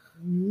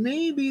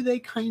 Maybe they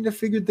kind of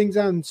figured things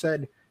out and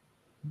said,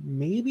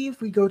 maybe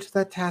if we go to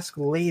that task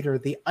later,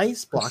 the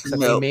ice blocks that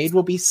they made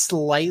will be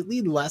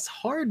slightly less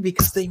hard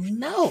because they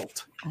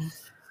melt.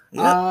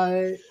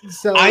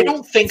 So I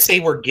don't think they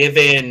were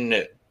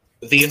given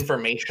the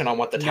information on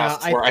what the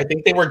tasks were. I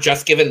think they were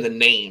just given the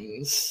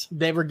names.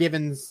 They were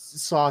given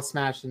Saw,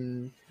 Smash,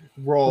 and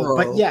Roll.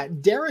 But yeah,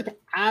 Derek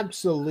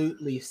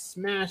absolutely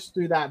smashed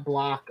through that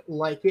block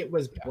like it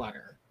was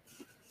butter.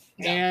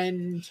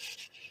 And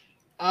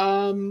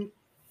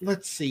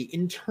let's see.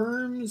 In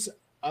terms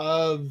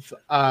of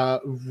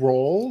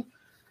Roll,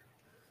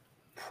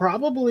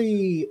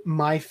 probably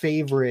my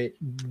favorite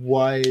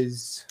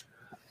was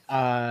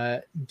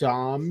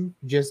Dom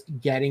just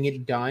getting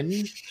it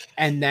done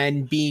and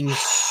then being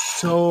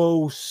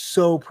so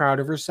proud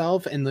of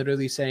herself and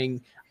literally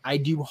saying, I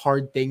do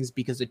hard things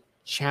because it's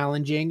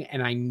challenging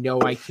and I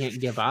know I can't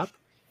give up.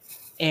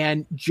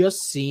 And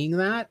just seeing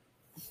that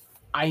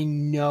I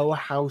know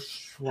how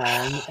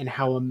strong and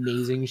how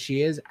amazing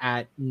she is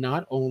at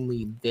not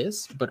only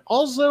this, but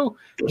also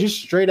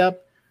just straight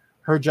up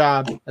her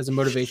job as a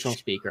motivational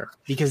speaker,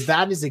 because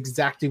that is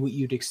exactly what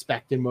you'd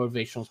expect a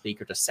motivational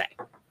speaker to say.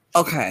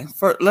 Okay,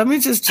 let me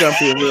just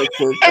jump in real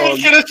quick. I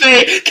was going to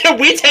say, can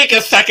we take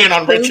a second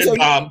on Rich and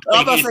Dom? I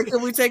was about to say,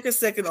 can we take a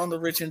second on the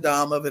Rich and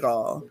Dom of it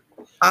all?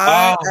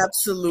 I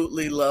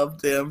absolutely love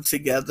them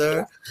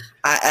together.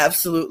 I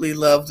absolutely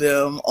love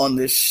them on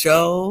this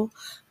show.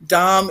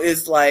 Dom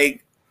is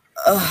like,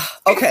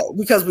 okay,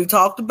 because we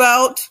talked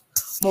about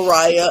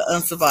Mariah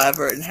on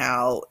Survivor and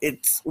how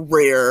it's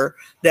rare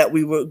that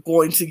we were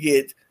going to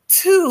get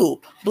 2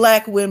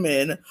 Black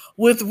women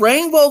with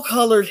rainbow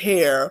colored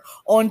hair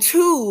on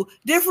 2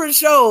 different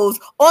shows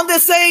on the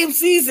same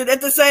season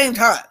at the same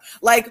time.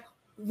 Like,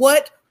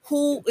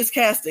 who is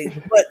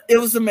casting? But it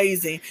was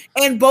amazing.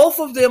 And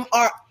both of them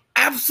are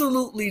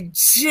absolutely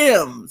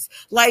gems.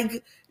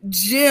 Like,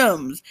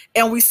 gems.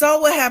 And we saw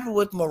what happened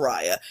with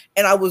Mariah.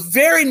 And I was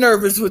very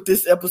nervous with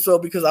this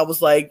episode because I was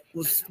like,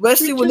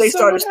 especially when they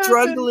started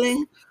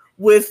struggling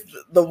with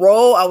the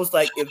role, I was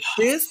like, if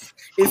this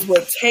is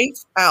what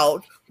takes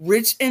out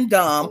Rich and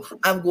Dom,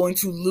 I'm going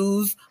to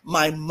lose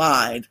my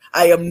mind.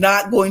 I am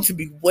not going to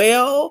be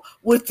well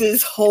with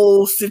this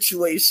whole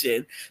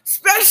situation,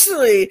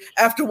 especially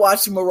after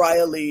watching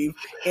Mariah leave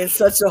in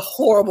such a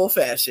horrible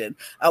fashion.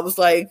 I was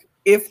like,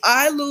 if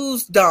I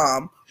lose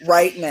Dom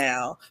right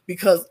now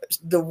because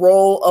the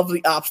role of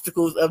the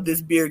obstacles of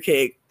this beer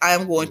cake, I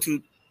am going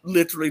to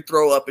literally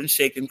throw up and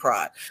shake and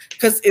cry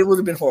because it would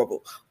have been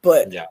horrible.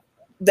 But yeah,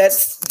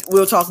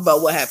 we'll talk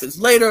about what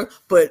happens later.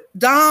 But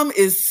Dom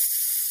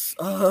is,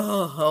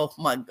 oh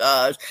my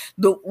gosh.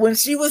 When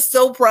she was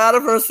so proud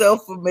of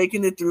herself for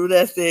making it through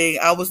that thing,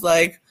 I was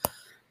like,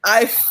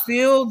 I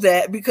feel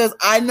that, because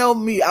I know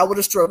me, I would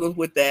have struggled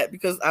with that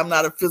because I'm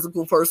not a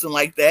physical person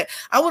like that.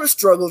 I would have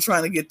struggled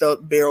trying to get the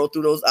barrel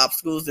through those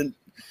obstacles, and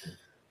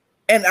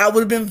I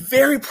would have been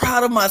very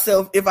proud of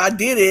myself if I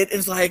did it.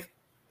 It's like,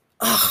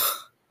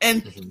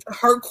 and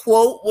her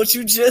quote, what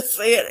you just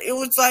said, it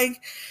was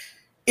like,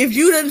 if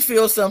you didn't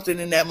feel something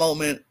in that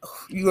moment,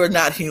 you are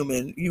not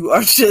human. You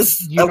are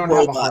just you don't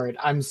have a heart.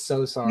 I'm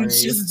so sorry. You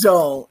just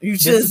don't.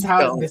 This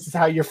is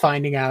how you're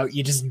finding out.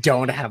 You just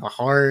don't have a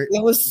heart.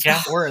 It was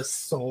or a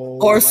soul.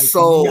 Or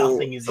soul.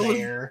 Nothing is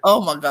there.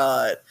 Oh my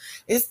God.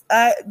 It's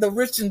the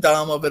Rich and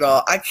Dom of it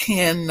all. I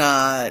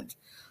cannot.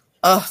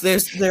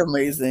 They're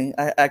amazing.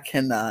 I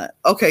cannot.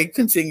 Okay,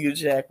 continue,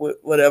 Jack.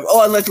 Whatever.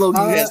 Oh, unless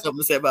Logan had something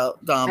to say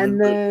about Dom. And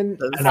then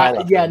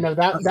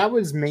that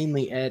was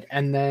mainly it.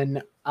 And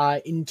then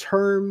in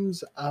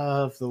terms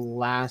of the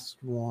last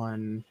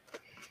one,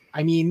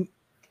 I mean,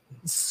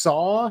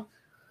 saw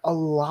a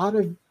lot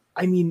of.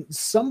 I mean,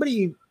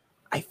 somebody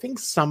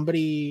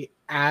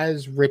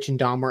as Rich and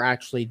Dom were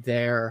actually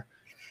there.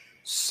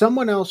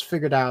 Someone else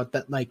figured out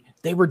that like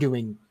they were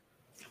doing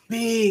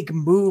big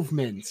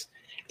movements.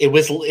 It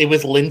was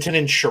Linton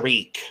and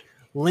Sharik.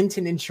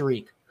 Linton and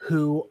Sharik,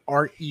 who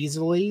are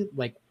easily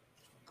like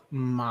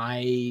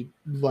my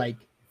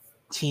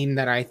team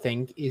that I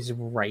think is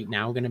right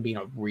now going to be in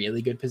a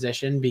really good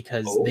position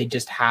because they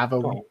just have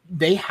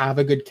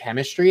a good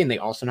chemistry and they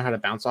also know how to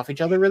bounce off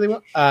each other really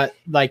well.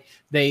 Like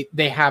they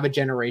have a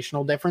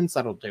generational difference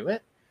that'll do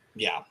it.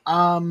 Yeah.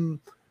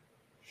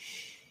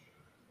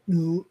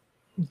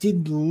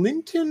 Did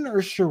Linton or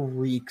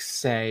Sharik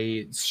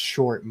say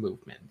short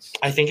movements?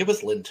 I think it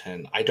was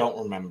Linton. I don't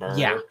remember.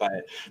 Yeah,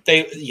 but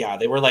they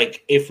were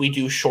like, if we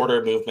do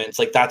shorter movements,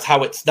 like that's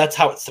how it's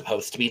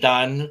supposed to be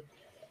done,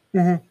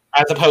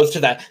 as opposed to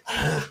that.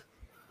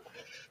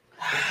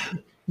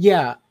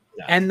 Yeah,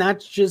 and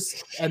that's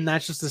just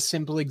a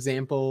simple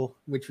example,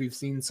 which we've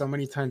seen so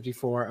many times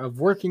before, of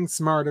working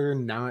smarter,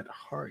 not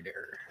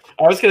harder.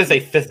 I was gonna say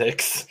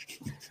physics.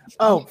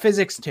 Oh,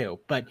 physics too,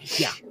 but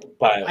yeah.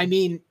 But I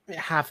mean,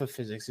 half of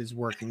physics is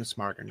working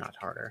smarter, not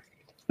harder.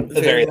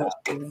 Very much.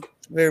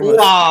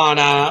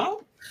 Lana.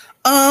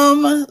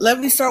 Let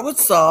me start with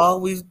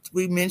Saul. We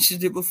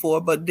mentioned it before,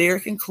 but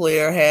Derek and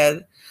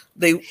Claire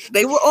they were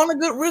on a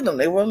good rhythm.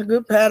 They were on a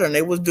good pattern.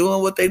 They was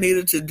doing what they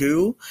needed to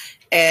do,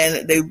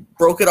 and they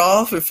broke it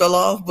off and fell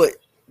off, but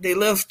they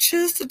left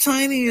just the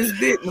tiniest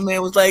bit. And the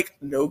man was like,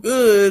 no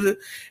good. And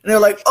they're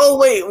like, oh,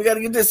 wait, we got to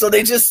get this. So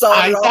they just saw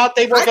I thought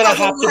they were going to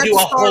have to do a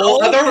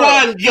whole other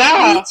one.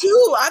 Yeah. Me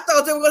too. I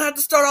thought they were going to have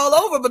to start all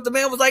over. But the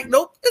man was like,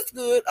 nope, it's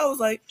good. I was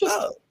like,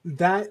 oh.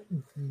 That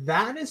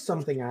is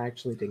something I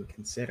actually didn't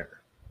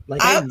consider. Like,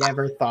 I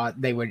never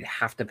thought they would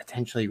have to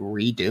potentially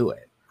redo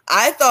it.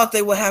 I thought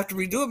they would have to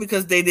redo it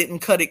because they didn't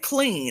cut it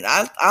clean.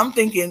 I'm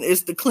thinking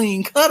it's the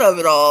clean cut of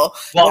it all.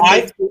 Well,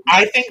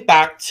 I think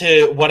back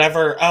to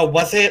whatever. Oh,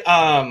 was it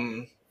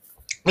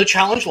the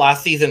challenge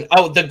last season?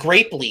 Oh, the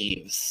grape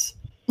leaves.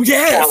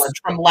 Yes.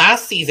 Challenge from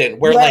last season,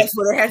 where where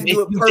they had to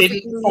do it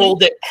perfectly. Didn't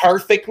hold it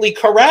perfectly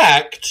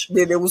correct.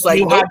 Then it was like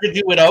you had to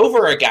do it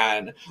over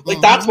again.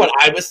 Like that's what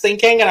I was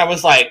thinking, and I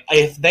was like,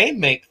 if they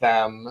make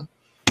them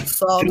do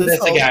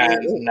this again,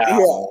 no.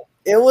 Yeah.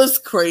 It was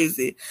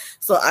crazy.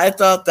 So I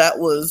thought that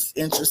was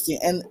interesting.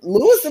 And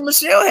Lewis and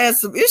Michelle had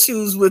some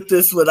issues with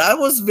this one. I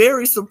was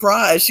very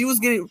surprised. She was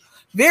getting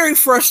very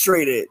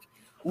frustrated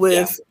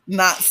with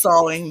not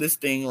solving this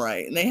thing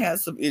right. And they had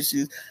some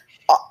issues.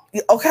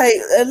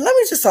 Okay, and let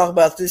me just talk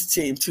about this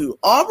team too.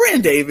 Aubrey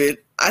and David,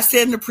 I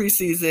said in the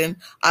preseason,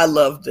 I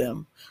love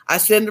them. I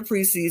said in the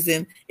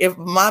preseason, if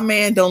my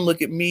man don't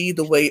look at me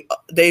the way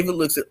David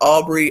looks at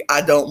Aubrey,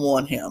 I don't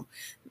want him.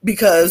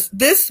 Because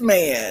this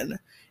man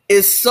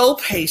is so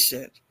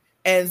patient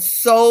and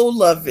so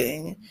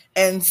loving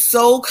and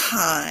so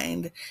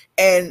kind.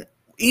 And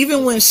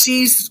even when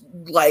she's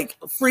like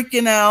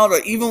freaking out or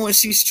even when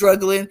she's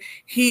struggling,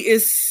 he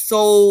is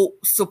so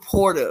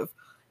supportive.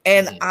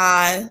 And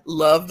I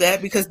love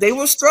that because they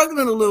were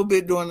struggling a little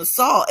bit during the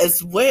Saw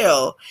as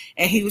well.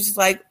 And he was just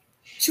like,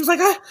 she was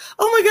like, oh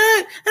my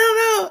God, I don't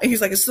know. And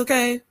he's like, it's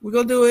okay. We're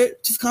going to do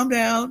it. Just calm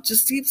down.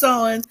 Just keep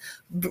sawing.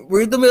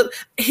 We're in the middle.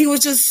 He was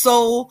just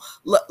so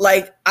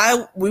like,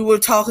 we were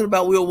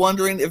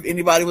wondering if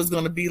anybody was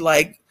going to be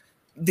like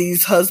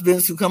these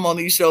husbands who come on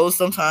these shows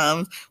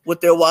sometimes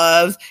with their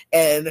wives.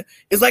 And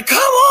it's like, come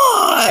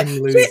on. And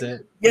lose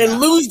it. And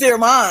lose their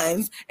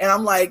minds. And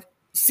I'm like,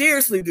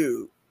 seriously,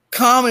 dude.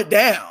 Calm it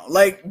down.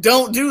 Like,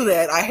 don't do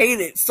that. I hate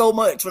it so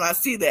much when I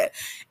see that.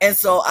 And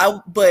so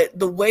but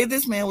the way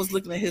this man was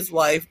looking at his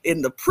wife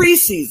in the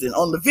preseason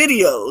on the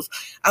videos,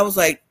 I was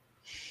like,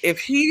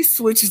 if he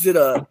switches it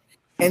up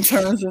and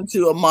turns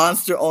into a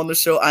monster on the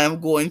show, I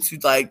am going to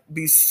like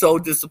be so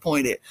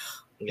disappointed.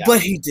 Yeah. But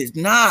he did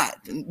not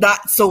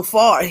so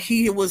far.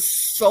 He was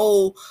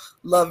so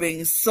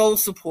loving, so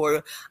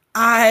supportive.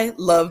 I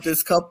love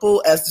this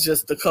couple as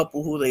just the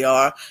couple who they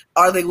are.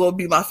 Are they going to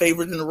be my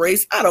favorite in the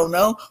race? I don't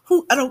know.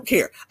 I don't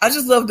care. I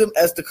just love them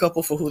as the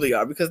couple for who they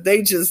are because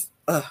they just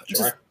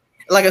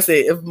like I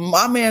said, if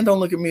my man don't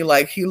look at me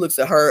like he looks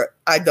at her,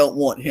 I don't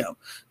want him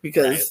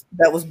because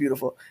that was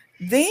beautiful.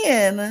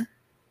 Then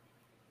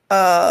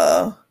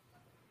on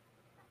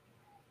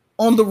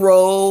the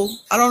roll,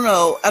 I don't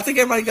know. I think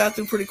everybody got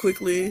through pretty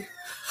quickly.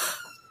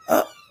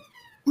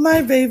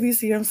 My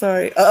baby's here. I'm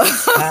sorry.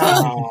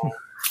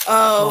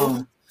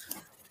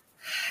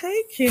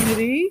 Hey,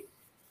 Kennedy.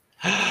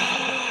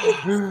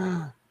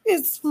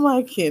 It's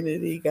my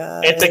Kennedy,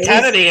 guys. It's a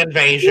Kennedy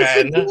invasion. It's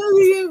a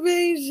Kennedy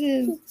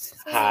invasion.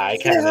 Hi,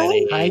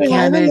 Kennedy. Hi,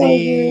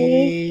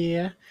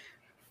 Kennedy.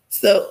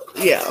 So,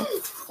 yeah.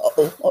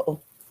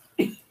 Oh.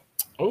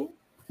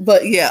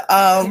 But, yeah.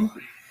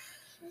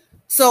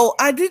 So,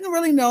 I didn't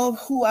really know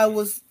who I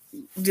was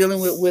dealing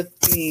with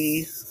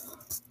the...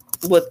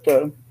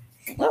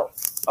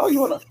 Oh, you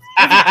want to...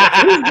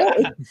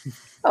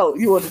 Oh,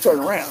 you want to turn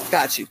around.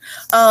 Got you.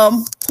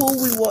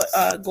 Who we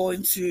were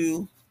going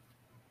to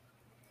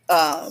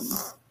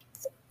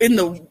in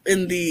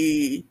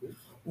the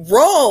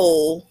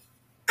role.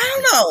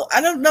 I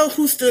don't know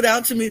who stood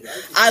out to me.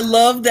 I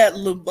love that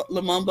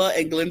Lumumba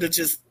and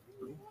Glenda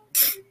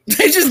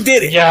they just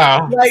did it.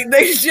 Yeah. Like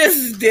they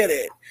just did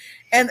it.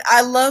 And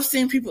I love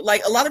seeing people,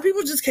 like a lot of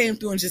people just came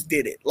through and just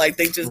did it. Like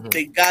they just,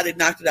 they got it,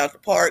 knocked it out the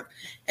park.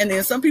 And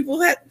then some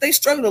people they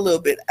struggled a little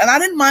bit. And I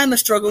didn't mind the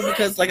struggle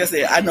because like I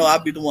said, I know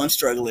I'll be the one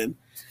struggling.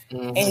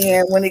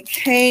 And when it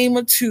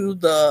came to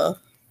the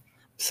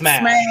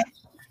Smash,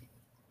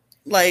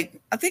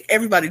 like I think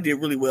everybody did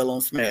really well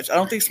on Smash. I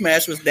don't think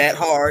Smash was that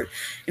hard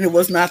and it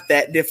was not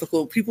that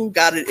difficult. People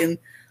got it in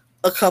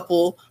a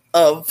couple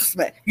of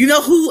Smash. You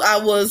know who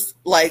I was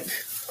like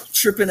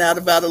tripping out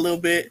about a little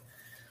bit?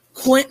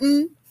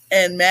 Quentin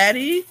and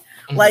Maddie.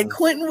 Like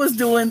Quentin was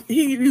doing,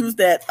 he used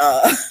that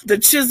the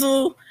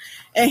chisel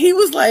and he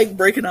was like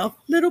breaking off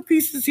little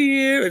pieces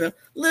here and a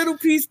little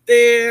piece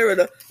there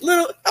and a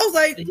little, I was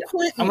like,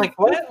 Quentin, I'm like,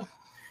 what?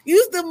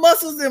 Use the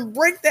muscles and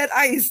break that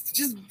ice.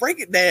 Just break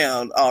it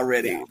down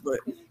already. Yeah. But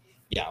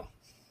yeah.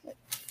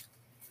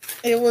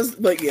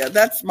 But yeah,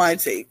 that's my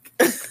take.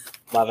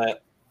 Love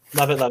it.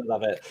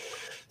 Love it.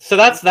 So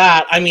that's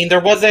that. I mean,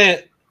 there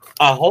wasn't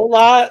a whole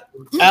lot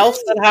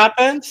else that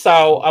happened,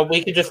 so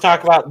we could just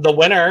talk about the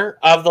winner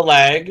of the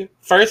leg.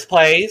 First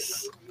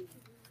place,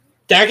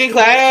 Derek and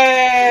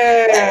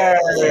Claire.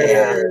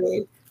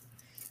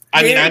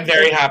 I mean, I'm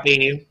very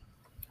happy.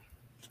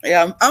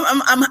 Yeah,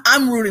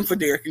 I'm rooting for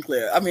Derek and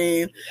Claire. I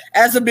mean,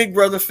 as a Big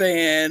Brother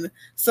fan,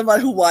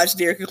 somebody who watched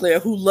Derek and Claire,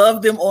 who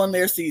loved them on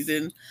their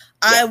season,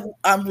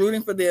 I'm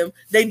rooting for them.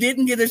 They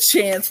didn't get a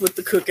chance with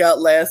the cookout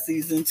last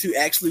season to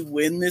actually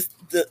win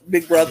the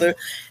Big Brother.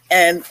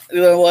 And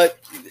you know what?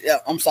 Yeah,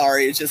 I'm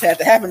sorry. It just had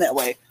to happen that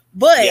way.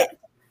 But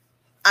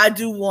I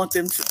do want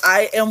them to.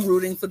 I am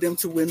rooting for them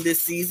to win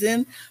this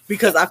season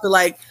because I feel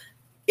like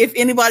if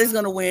anybody's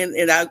going to win,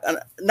 and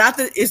not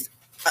that it's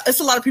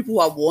a lot of people who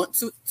I want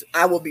to.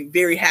 I will be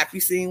very happy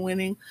seeing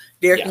winning.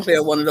 Derek and Claire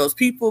are one of those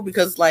people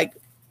because like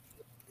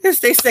it's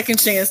their second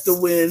chance to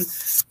win.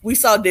 We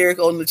saw Derek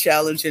on the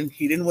challenge and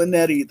he didn't win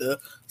that either.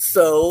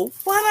 So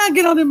why not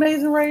get on the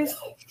Amazing Race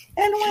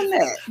and win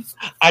that?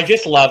 I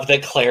just love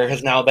that Claire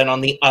has now been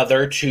on the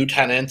other two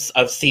tenants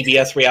of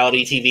CBS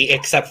reality TV,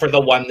 except for the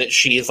one that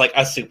she's like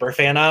a super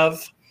fan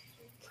of.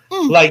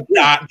 Like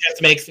that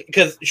just makes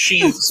because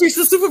she's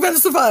a super fan of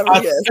Survivor.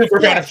 Super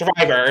fan of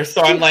Survivor.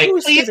 So I'm like,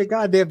 please, a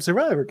goddamn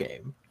Survivor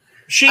game.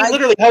 She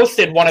literally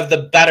hosted one of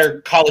the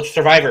better college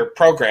Survivor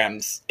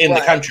programs in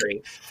the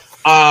country.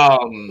 I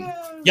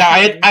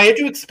had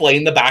to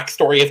explain the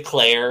backstory of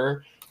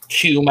Claire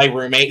to my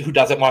roommate who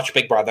doesn't watch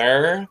Big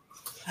Brother,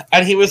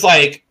 and he was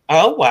like,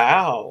 "Oh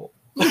wow."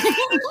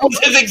 Was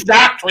his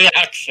exact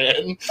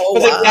reaction. Oh, I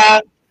was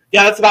like,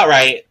 yeah, that's about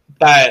right.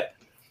 But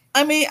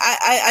I mean,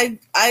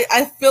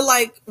 I feel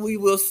like we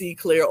will see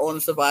Claire on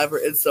Survivor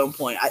at some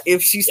point.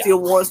 If she still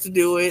wants to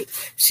do it,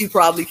 she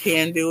probably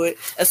can do it.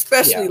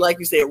 Especially like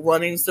you said,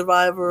 running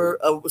Survivor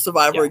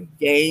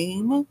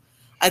game.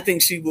 I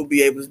think she will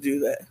be able to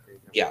do that.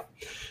 Yeah.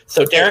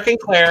 So Derek and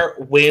Claire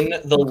win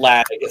the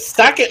leg.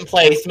 Second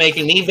place,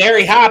 making me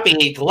very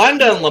happy,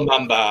 Glenda and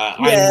Lumumba.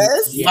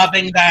 Yes. I'm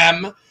loving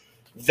them.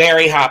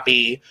 Very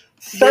happy.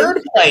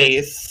 Third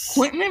place,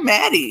 Quentin and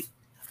Maddie.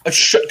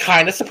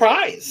 Kind of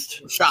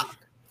surprised. Shocked.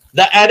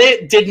 The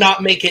edit did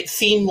not make it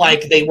seem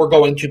like they were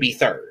going to be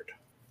third.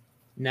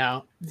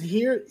 Now,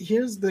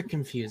 here's the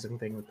confusing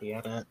thing with the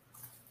edit.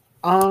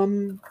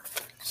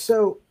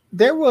 So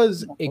there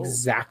was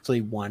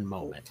exactly one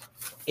moment.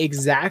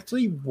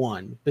 Exactly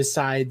one,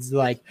 besides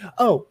like,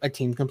 oh, a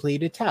team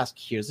completed a task.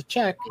 Here's a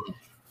check.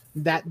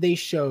 That they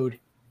showed,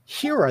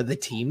 here are the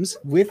teams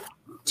with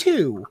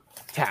 2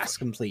 tasks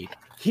complete.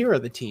 Here are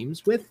the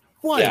teams with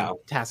 1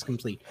 task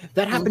complete.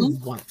 That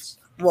happened once.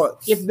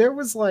 What? If there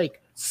was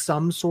like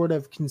some sort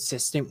of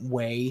consistent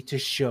way to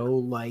show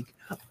like,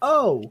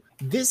 oh,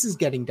 this is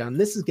getting done,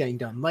 this is getting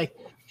done. Like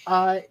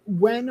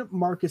when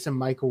Marcus and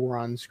Michael were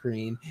on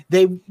screen,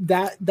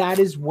 that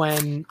is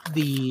when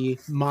the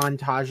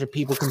montage of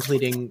people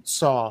completing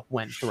Saw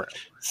went through.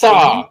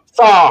 Saw.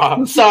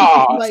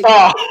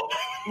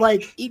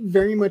 Like it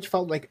very much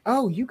felt like,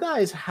 oh, you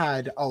guys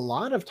had a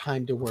lot of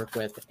time to work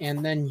with,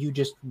 and then you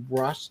just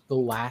rushed the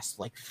last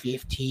like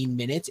 15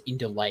 minutes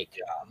into like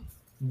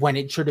when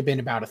it should have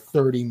been about a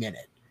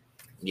 30-minute.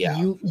 Yeah,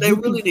 they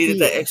really needed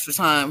that extra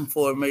time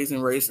for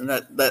Amazing Race, and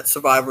that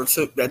Survivor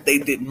took that they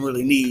didn't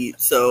really need.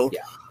 So,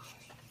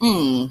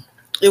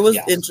 it was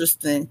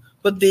interesting.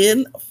 But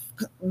then,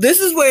 this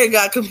is where it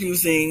got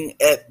confusing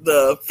at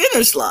the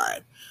finish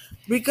line,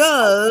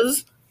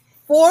 because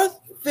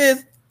 4th,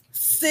 5th,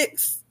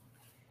 6th,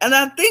 and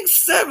I think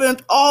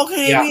 7th all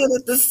came in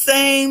at the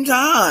same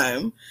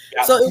time.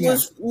 Yeah. So it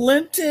was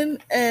Linton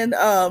and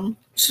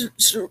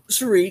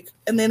Sharik,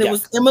 and then it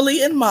was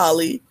Emily and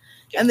Molly.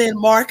 And then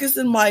Marcus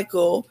and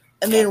Michael,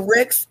 and then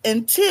Rex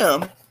and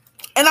Tim.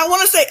 And I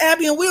want to say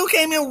Abby and Will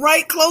came in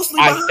right closely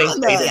behind that. I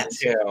think they did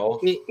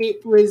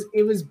too.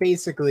 It was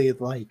basically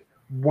like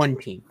one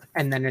team,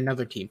 and then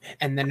another team,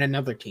 and then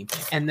another team,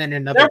 and then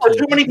another team. There were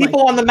too many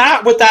people on the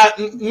mat with that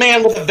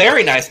man with a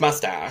very nice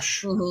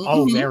mustache. Mm-hmm.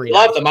 Oh, very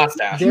Love the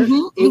mustache.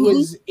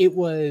 It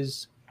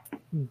was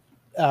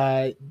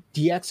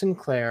DX and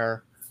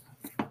Claire,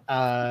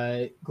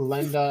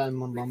 Glenda and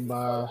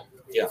Lumumba.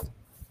 Yeah.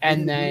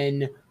 And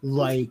then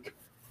like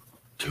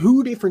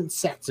 2 different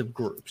sets of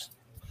groups.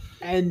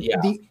 And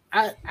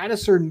at a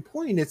certain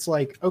point, it's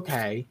like,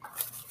 okay,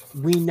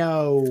 we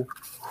know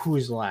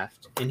who's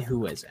left and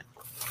who isn't.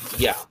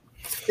 Yeah.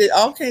 It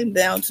all came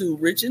down to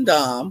Rich and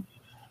Dom,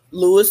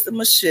 Lewis and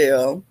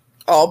Michelle,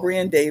 Aubrey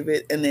and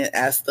David, and then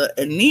Asta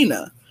and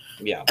Nina.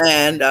 Yeah.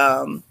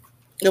 And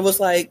it was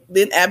like,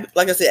 then,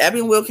 like I said, Abby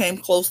and Will came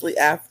closely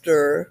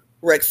after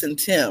Rex and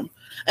Tim.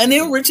 And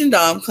then Rich and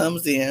Dom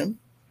comes in.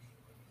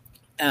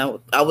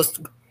 I was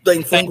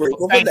thankful and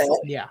grateful for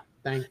that. Yeah,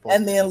 thankful.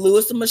 And then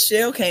Lewis and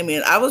Michelle came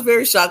in. I was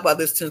very shocked by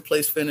this 10th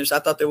place finish. I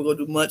thought they were going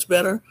to do much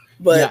better.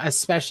 But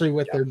especially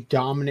with their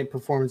dominant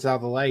performance out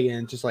of the way,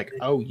 and just like,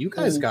 oh, you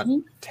guys got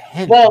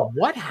 10. Well,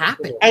 what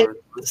happened?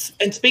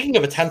 And speaking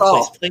of a 10th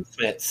place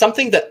placement,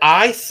 something that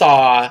I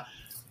saw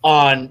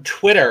on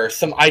Twitter,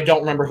 I don't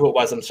remember who it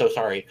was, I'm so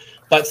sorry,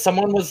 but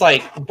someone was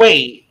like,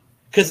 wait,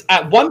 because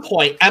at one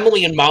point,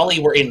 Emily and Molly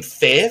were in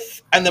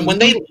 5th, and then when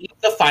they leave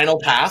the final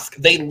task,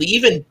 they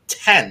leave in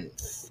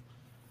 10th.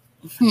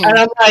 And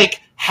I'm like,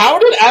 how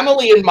did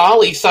Emily and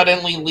Molly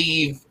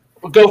suddenly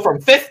go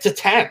from 5th to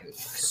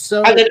 10th,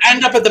 and then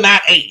end up at the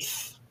mat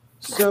 8th?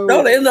 So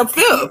no, they ended up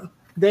 5th.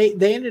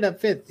 They ended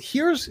up 5th.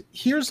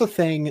 Here's the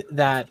thing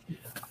that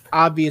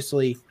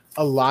obviously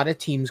a lot of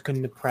teams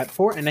couldn't have prepped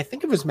for, and I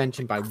think it was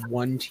mentioned by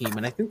one team,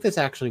 and I think this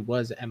actually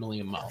was Emily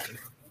and Molly.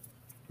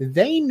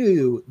 They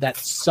knew that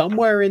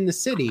somewhere in the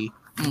city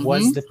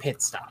was the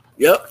pit stop.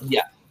 Yep.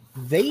 Yeah.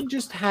 They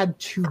just had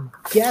to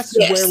guess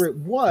where it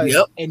was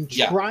and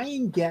try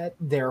and get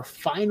their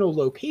final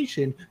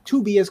location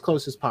to be as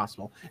close as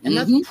possible. And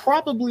that's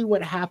probably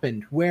what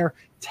happened, where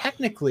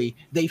technically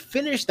they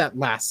finished that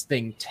last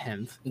thing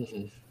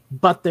 10th,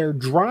 but their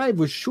drive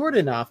was short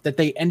enough that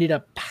they ended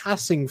up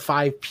passing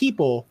 5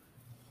 people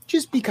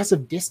just because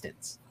of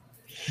distance.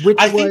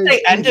 I think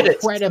they ended at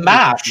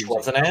Smash,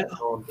 wasn't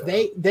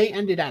it? They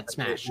ended at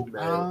Smash.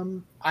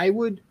 I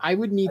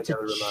would need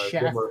to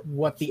check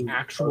what the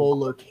actual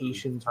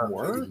locations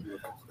were.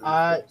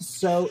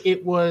 So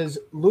it was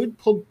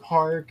Luitpold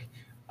Park,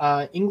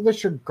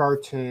 Englisher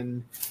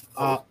Garten,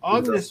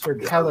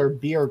 Agnesser Keller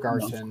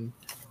Biergarten,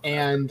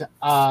 and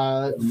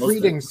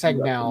Frieden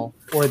Segnal,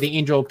 or the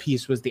Angel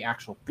Piece was the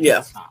actual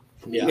pit stop.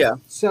 Yeah.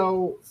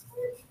 So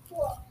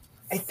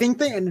I think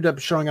they ended up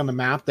showing on the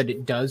map that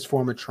it does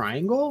form a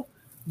triangle,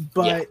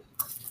 but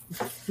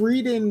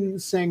Frieden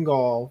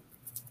Segnal,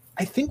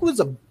 I think, was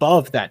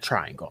above that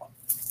triangle.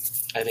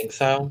 I think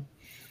so.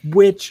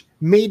 Which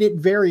made it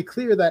very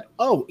clear that,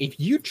 if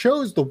you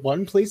chose the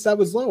one place that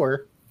was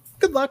lower,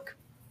 good luck.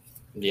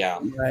 Yeah.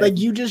 Right. Like,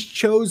 you just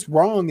chose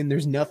wrong and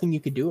there's nothing you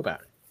could do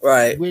about it.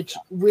 Right. Which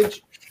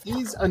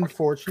is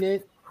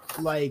unfortunate.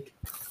 Like,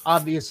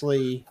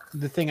 obviously,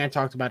 the thing I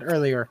talked about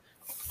earlier,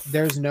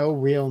 there's no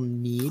real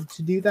need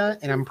to do that.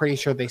 And I'm pretty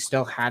sure they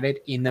still had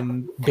it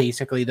in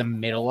basically the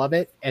middle of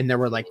it. And there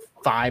were like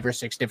 5 or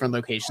 6 different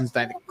locations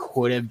that it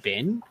could have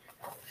been.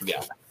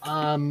 Yeah.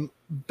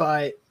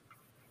 But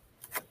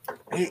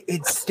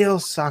it still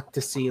sucked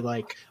to see,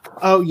 like,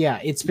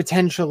 it's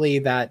potentially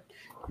that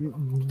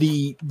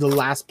the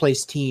last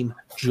place team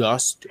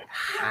just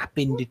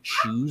happened to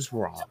choose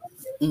wrong.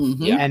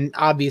 Mm-hmm. Yeah. And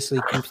obviously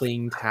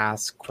completing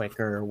tasks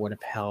quicker would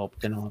have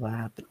helped and all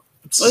that, but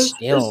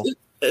still,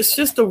 it's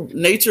just the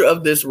nature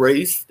of this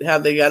race, how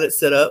they got it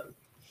set up,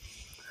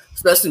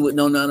 especially with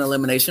no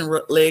non-elimination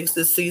legs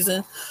this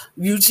season.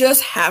 You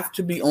just have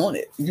to be on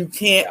it. You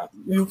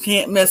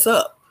can't mess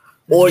up,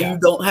 or you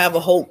don't have a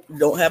hope, you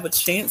don't have a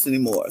chance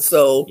anymore.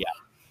 So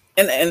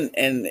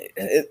and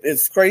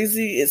it's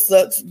crazy, it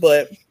sucks,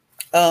 but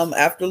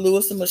after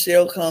Lewis and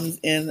Michelle comes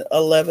in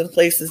 11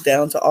 places,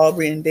 down to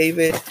Aubrey and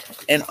David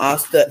and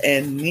Asta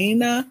and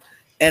Nina,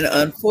 and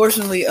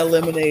unfortunately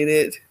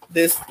eliminated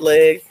this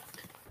leg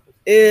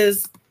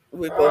is,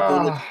 we both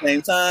doing it at the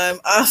same time,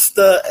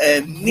 Asta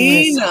and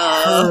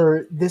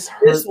Nina. This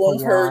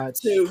one hurt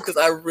too, because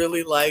I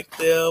really liked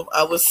them.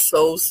 I was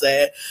so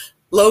sad.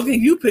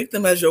 Logan, you picked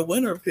them as your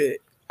winner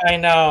pick. I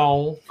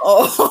know.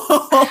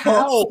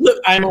 Oh, look,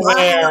 I'm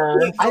aware.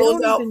 It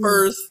goes out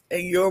first,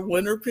 and your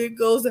winner pick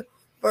goes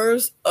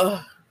first.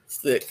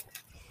 Sick.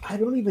 I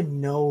don't even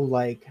know,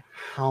 like,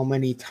 how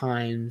many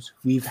times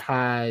we've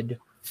had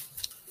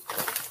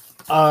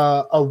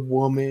a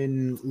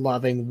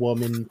woman-loving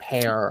woman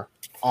pair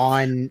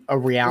on a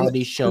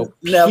reality show.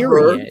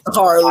 Never,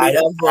 hardly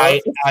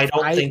ever. I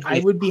don't think I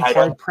would be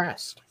hard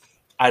pressed.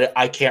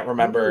 I can't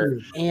remember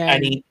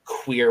any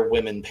queer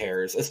women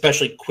pairs,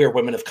 especially queer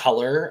women of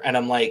color, and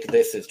I'm like,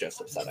 this is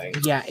just upsetting.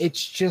 Yeah,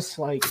 it's just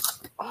like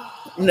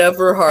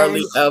never,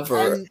 hardly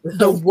ever. And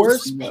the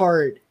worst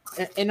part,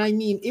 and I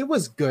mean, it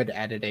was good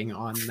editing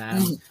on them.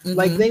 Mm-hmm.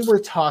 Like, they were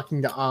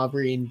talking to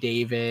Aubrey and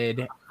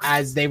David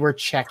as they were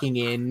checking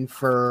in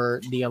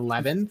for the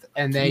 11th,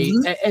 and they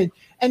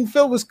and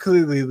Phil was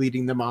clearly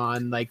leading them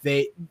on. Like,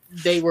 they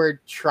were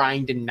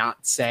trying to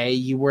not say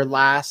you were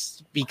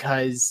last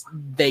because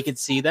they could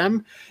see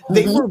them.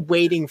 They were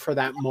waiting for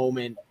that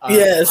moment.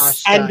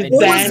 Yes, and it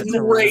was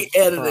great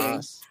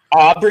editing.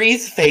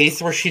 Aubrey's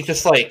face where she's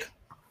just like,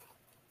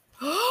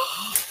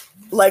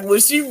 like, when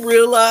she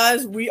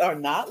realized we are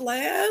not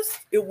last,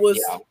 it was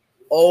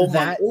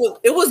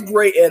it was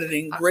great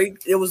editing. Great,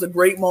 it was a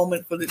great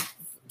moment for the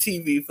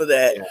TV for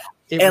that.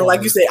 And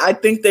like you say, I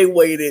think they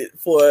waited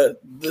for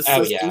the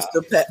sisters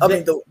to pass. I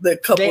mean, the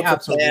couple to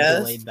pass,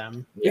 delayed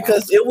them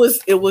because it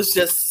was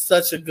just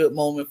such a good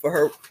moment for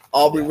her.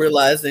 Aubrey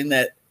realizing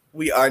that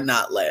we are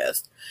not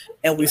last,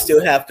 and we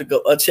still have to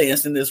go a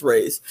chance in this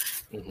race.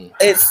 Mm-hmm.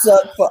 It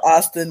sucked for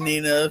Asta and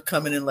Nina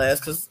coming in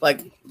last, because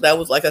that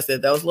was, like I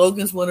said, that was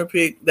Logan's winner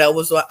pick. That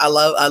was what I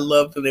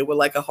loved them. They were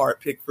like a heart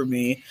pick for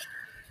me,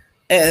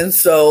 and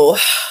so,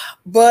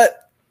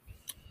 but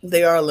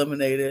they are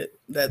eliminated.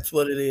 That's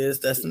what it is.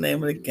 That's the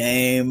name of the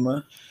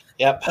game.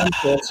 Yep.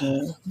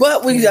 Unfortunately.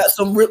 But we got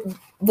some.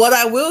 What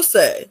I will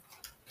say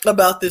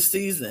about this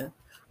season,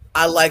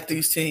 I like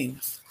these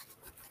teams.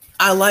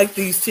 I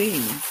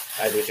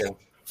do too.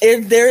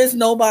 If there is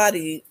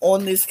nobody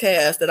on this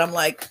cast that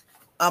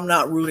I'm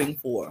not rooting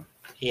for.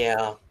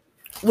 Yeah.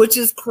 Which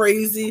is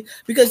crazy,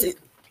 because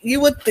you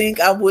would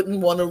think I wouldn't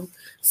want to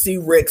see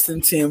Rex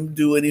and Tim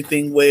do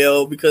anything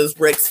well, because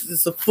Rex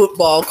is a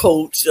football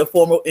coach, a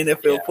former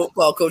NFL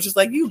football coach. It's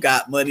like, you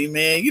got money,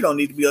 man. You don't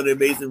need to be on the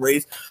Amazing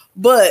Race.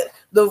 But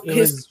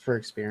his for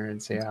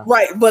experience,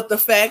 right. But the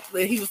fact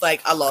that he was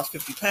like, I lost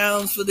 50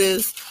 pounds for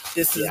this.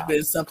 This has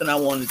been something I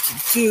wanted to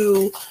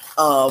do.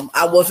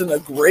 I wasn't a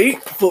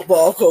great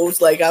football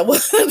coach. Like, I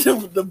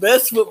wasn't the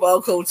best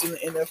football coach in the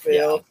NFL.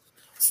 Yeah.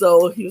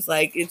 So he was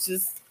like, it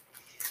just,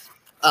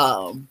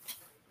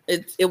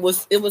 it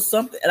was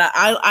something. And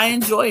I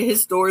enjoy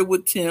his story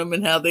with Tim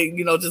and how they,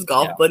 just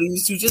golf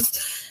buddies who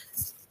just,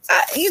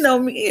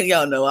 me and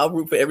y'all know I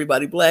root for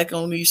everybody black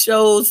on these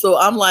shows. So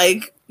I'm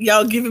like,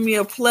 y'all giving me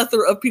a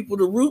plethora of people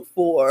to root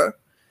for.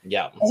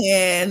 Yeah.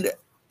 And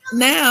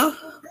now,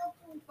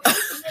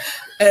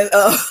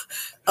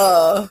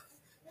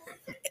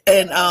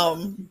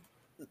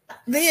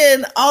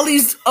 then all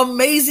these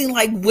amazing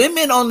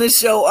women on this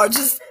show are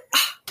just,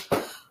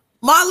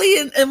 Molly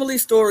and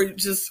Emily's story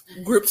just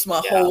grips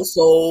my whole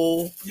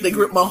soul. They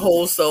grip my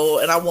whole soul,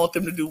 and I want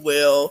them to do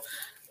well.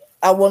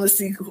 I want to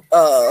see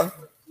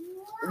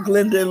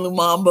Glenda and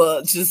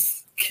Lumumba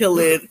just kill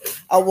it.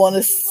 I want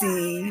to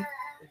see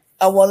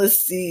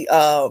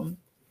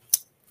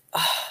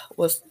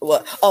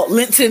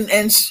Linton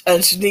and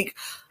Shanique.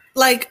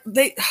 Like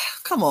they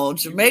come on,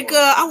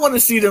 Jamaica. I want to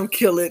see them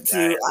kill it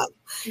too.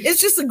 It's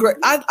just a great.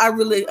 I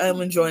really am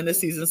enjoying this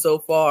season so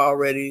far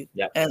already.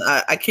 Yep. And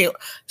I can't.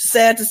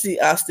 Sad to see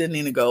Asta and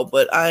Nina go,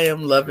 but I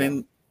am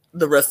loving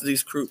the rest of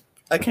these crew.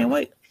 I can't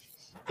wait.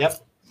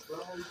 Yep.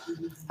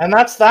 And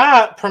that's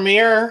that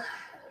premiere.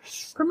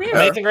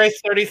 Amazing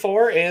Race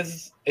 34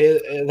 is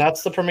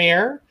that's the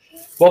premiere.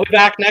 We'll be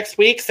back next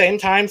week, same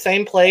time,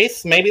 same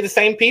place, maybe the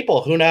same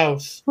people. Who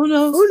knows?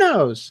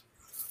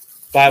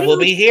 But we'll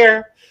be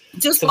here.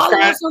 Just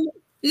subscribe. Follow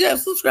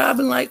us. Subscribe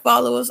and like,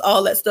 follow us,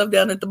 all that stuff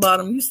down at the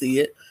bottom. You see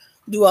it.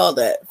 Do all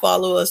that.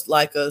 Follow us,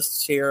 like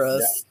us, share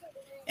us.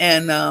 Yeah.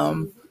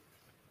 And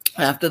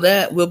after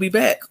that, we'll be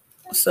back.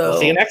 So we'll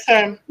see you next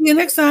time. See you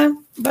next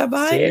time.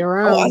 Bye-bye. See you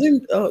around. I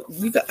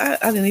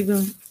didn't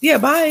even. Yeah,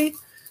 bye.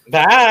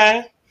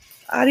 Bye.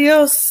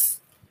 Adios.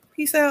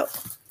 Peace out.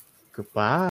 Goodbye.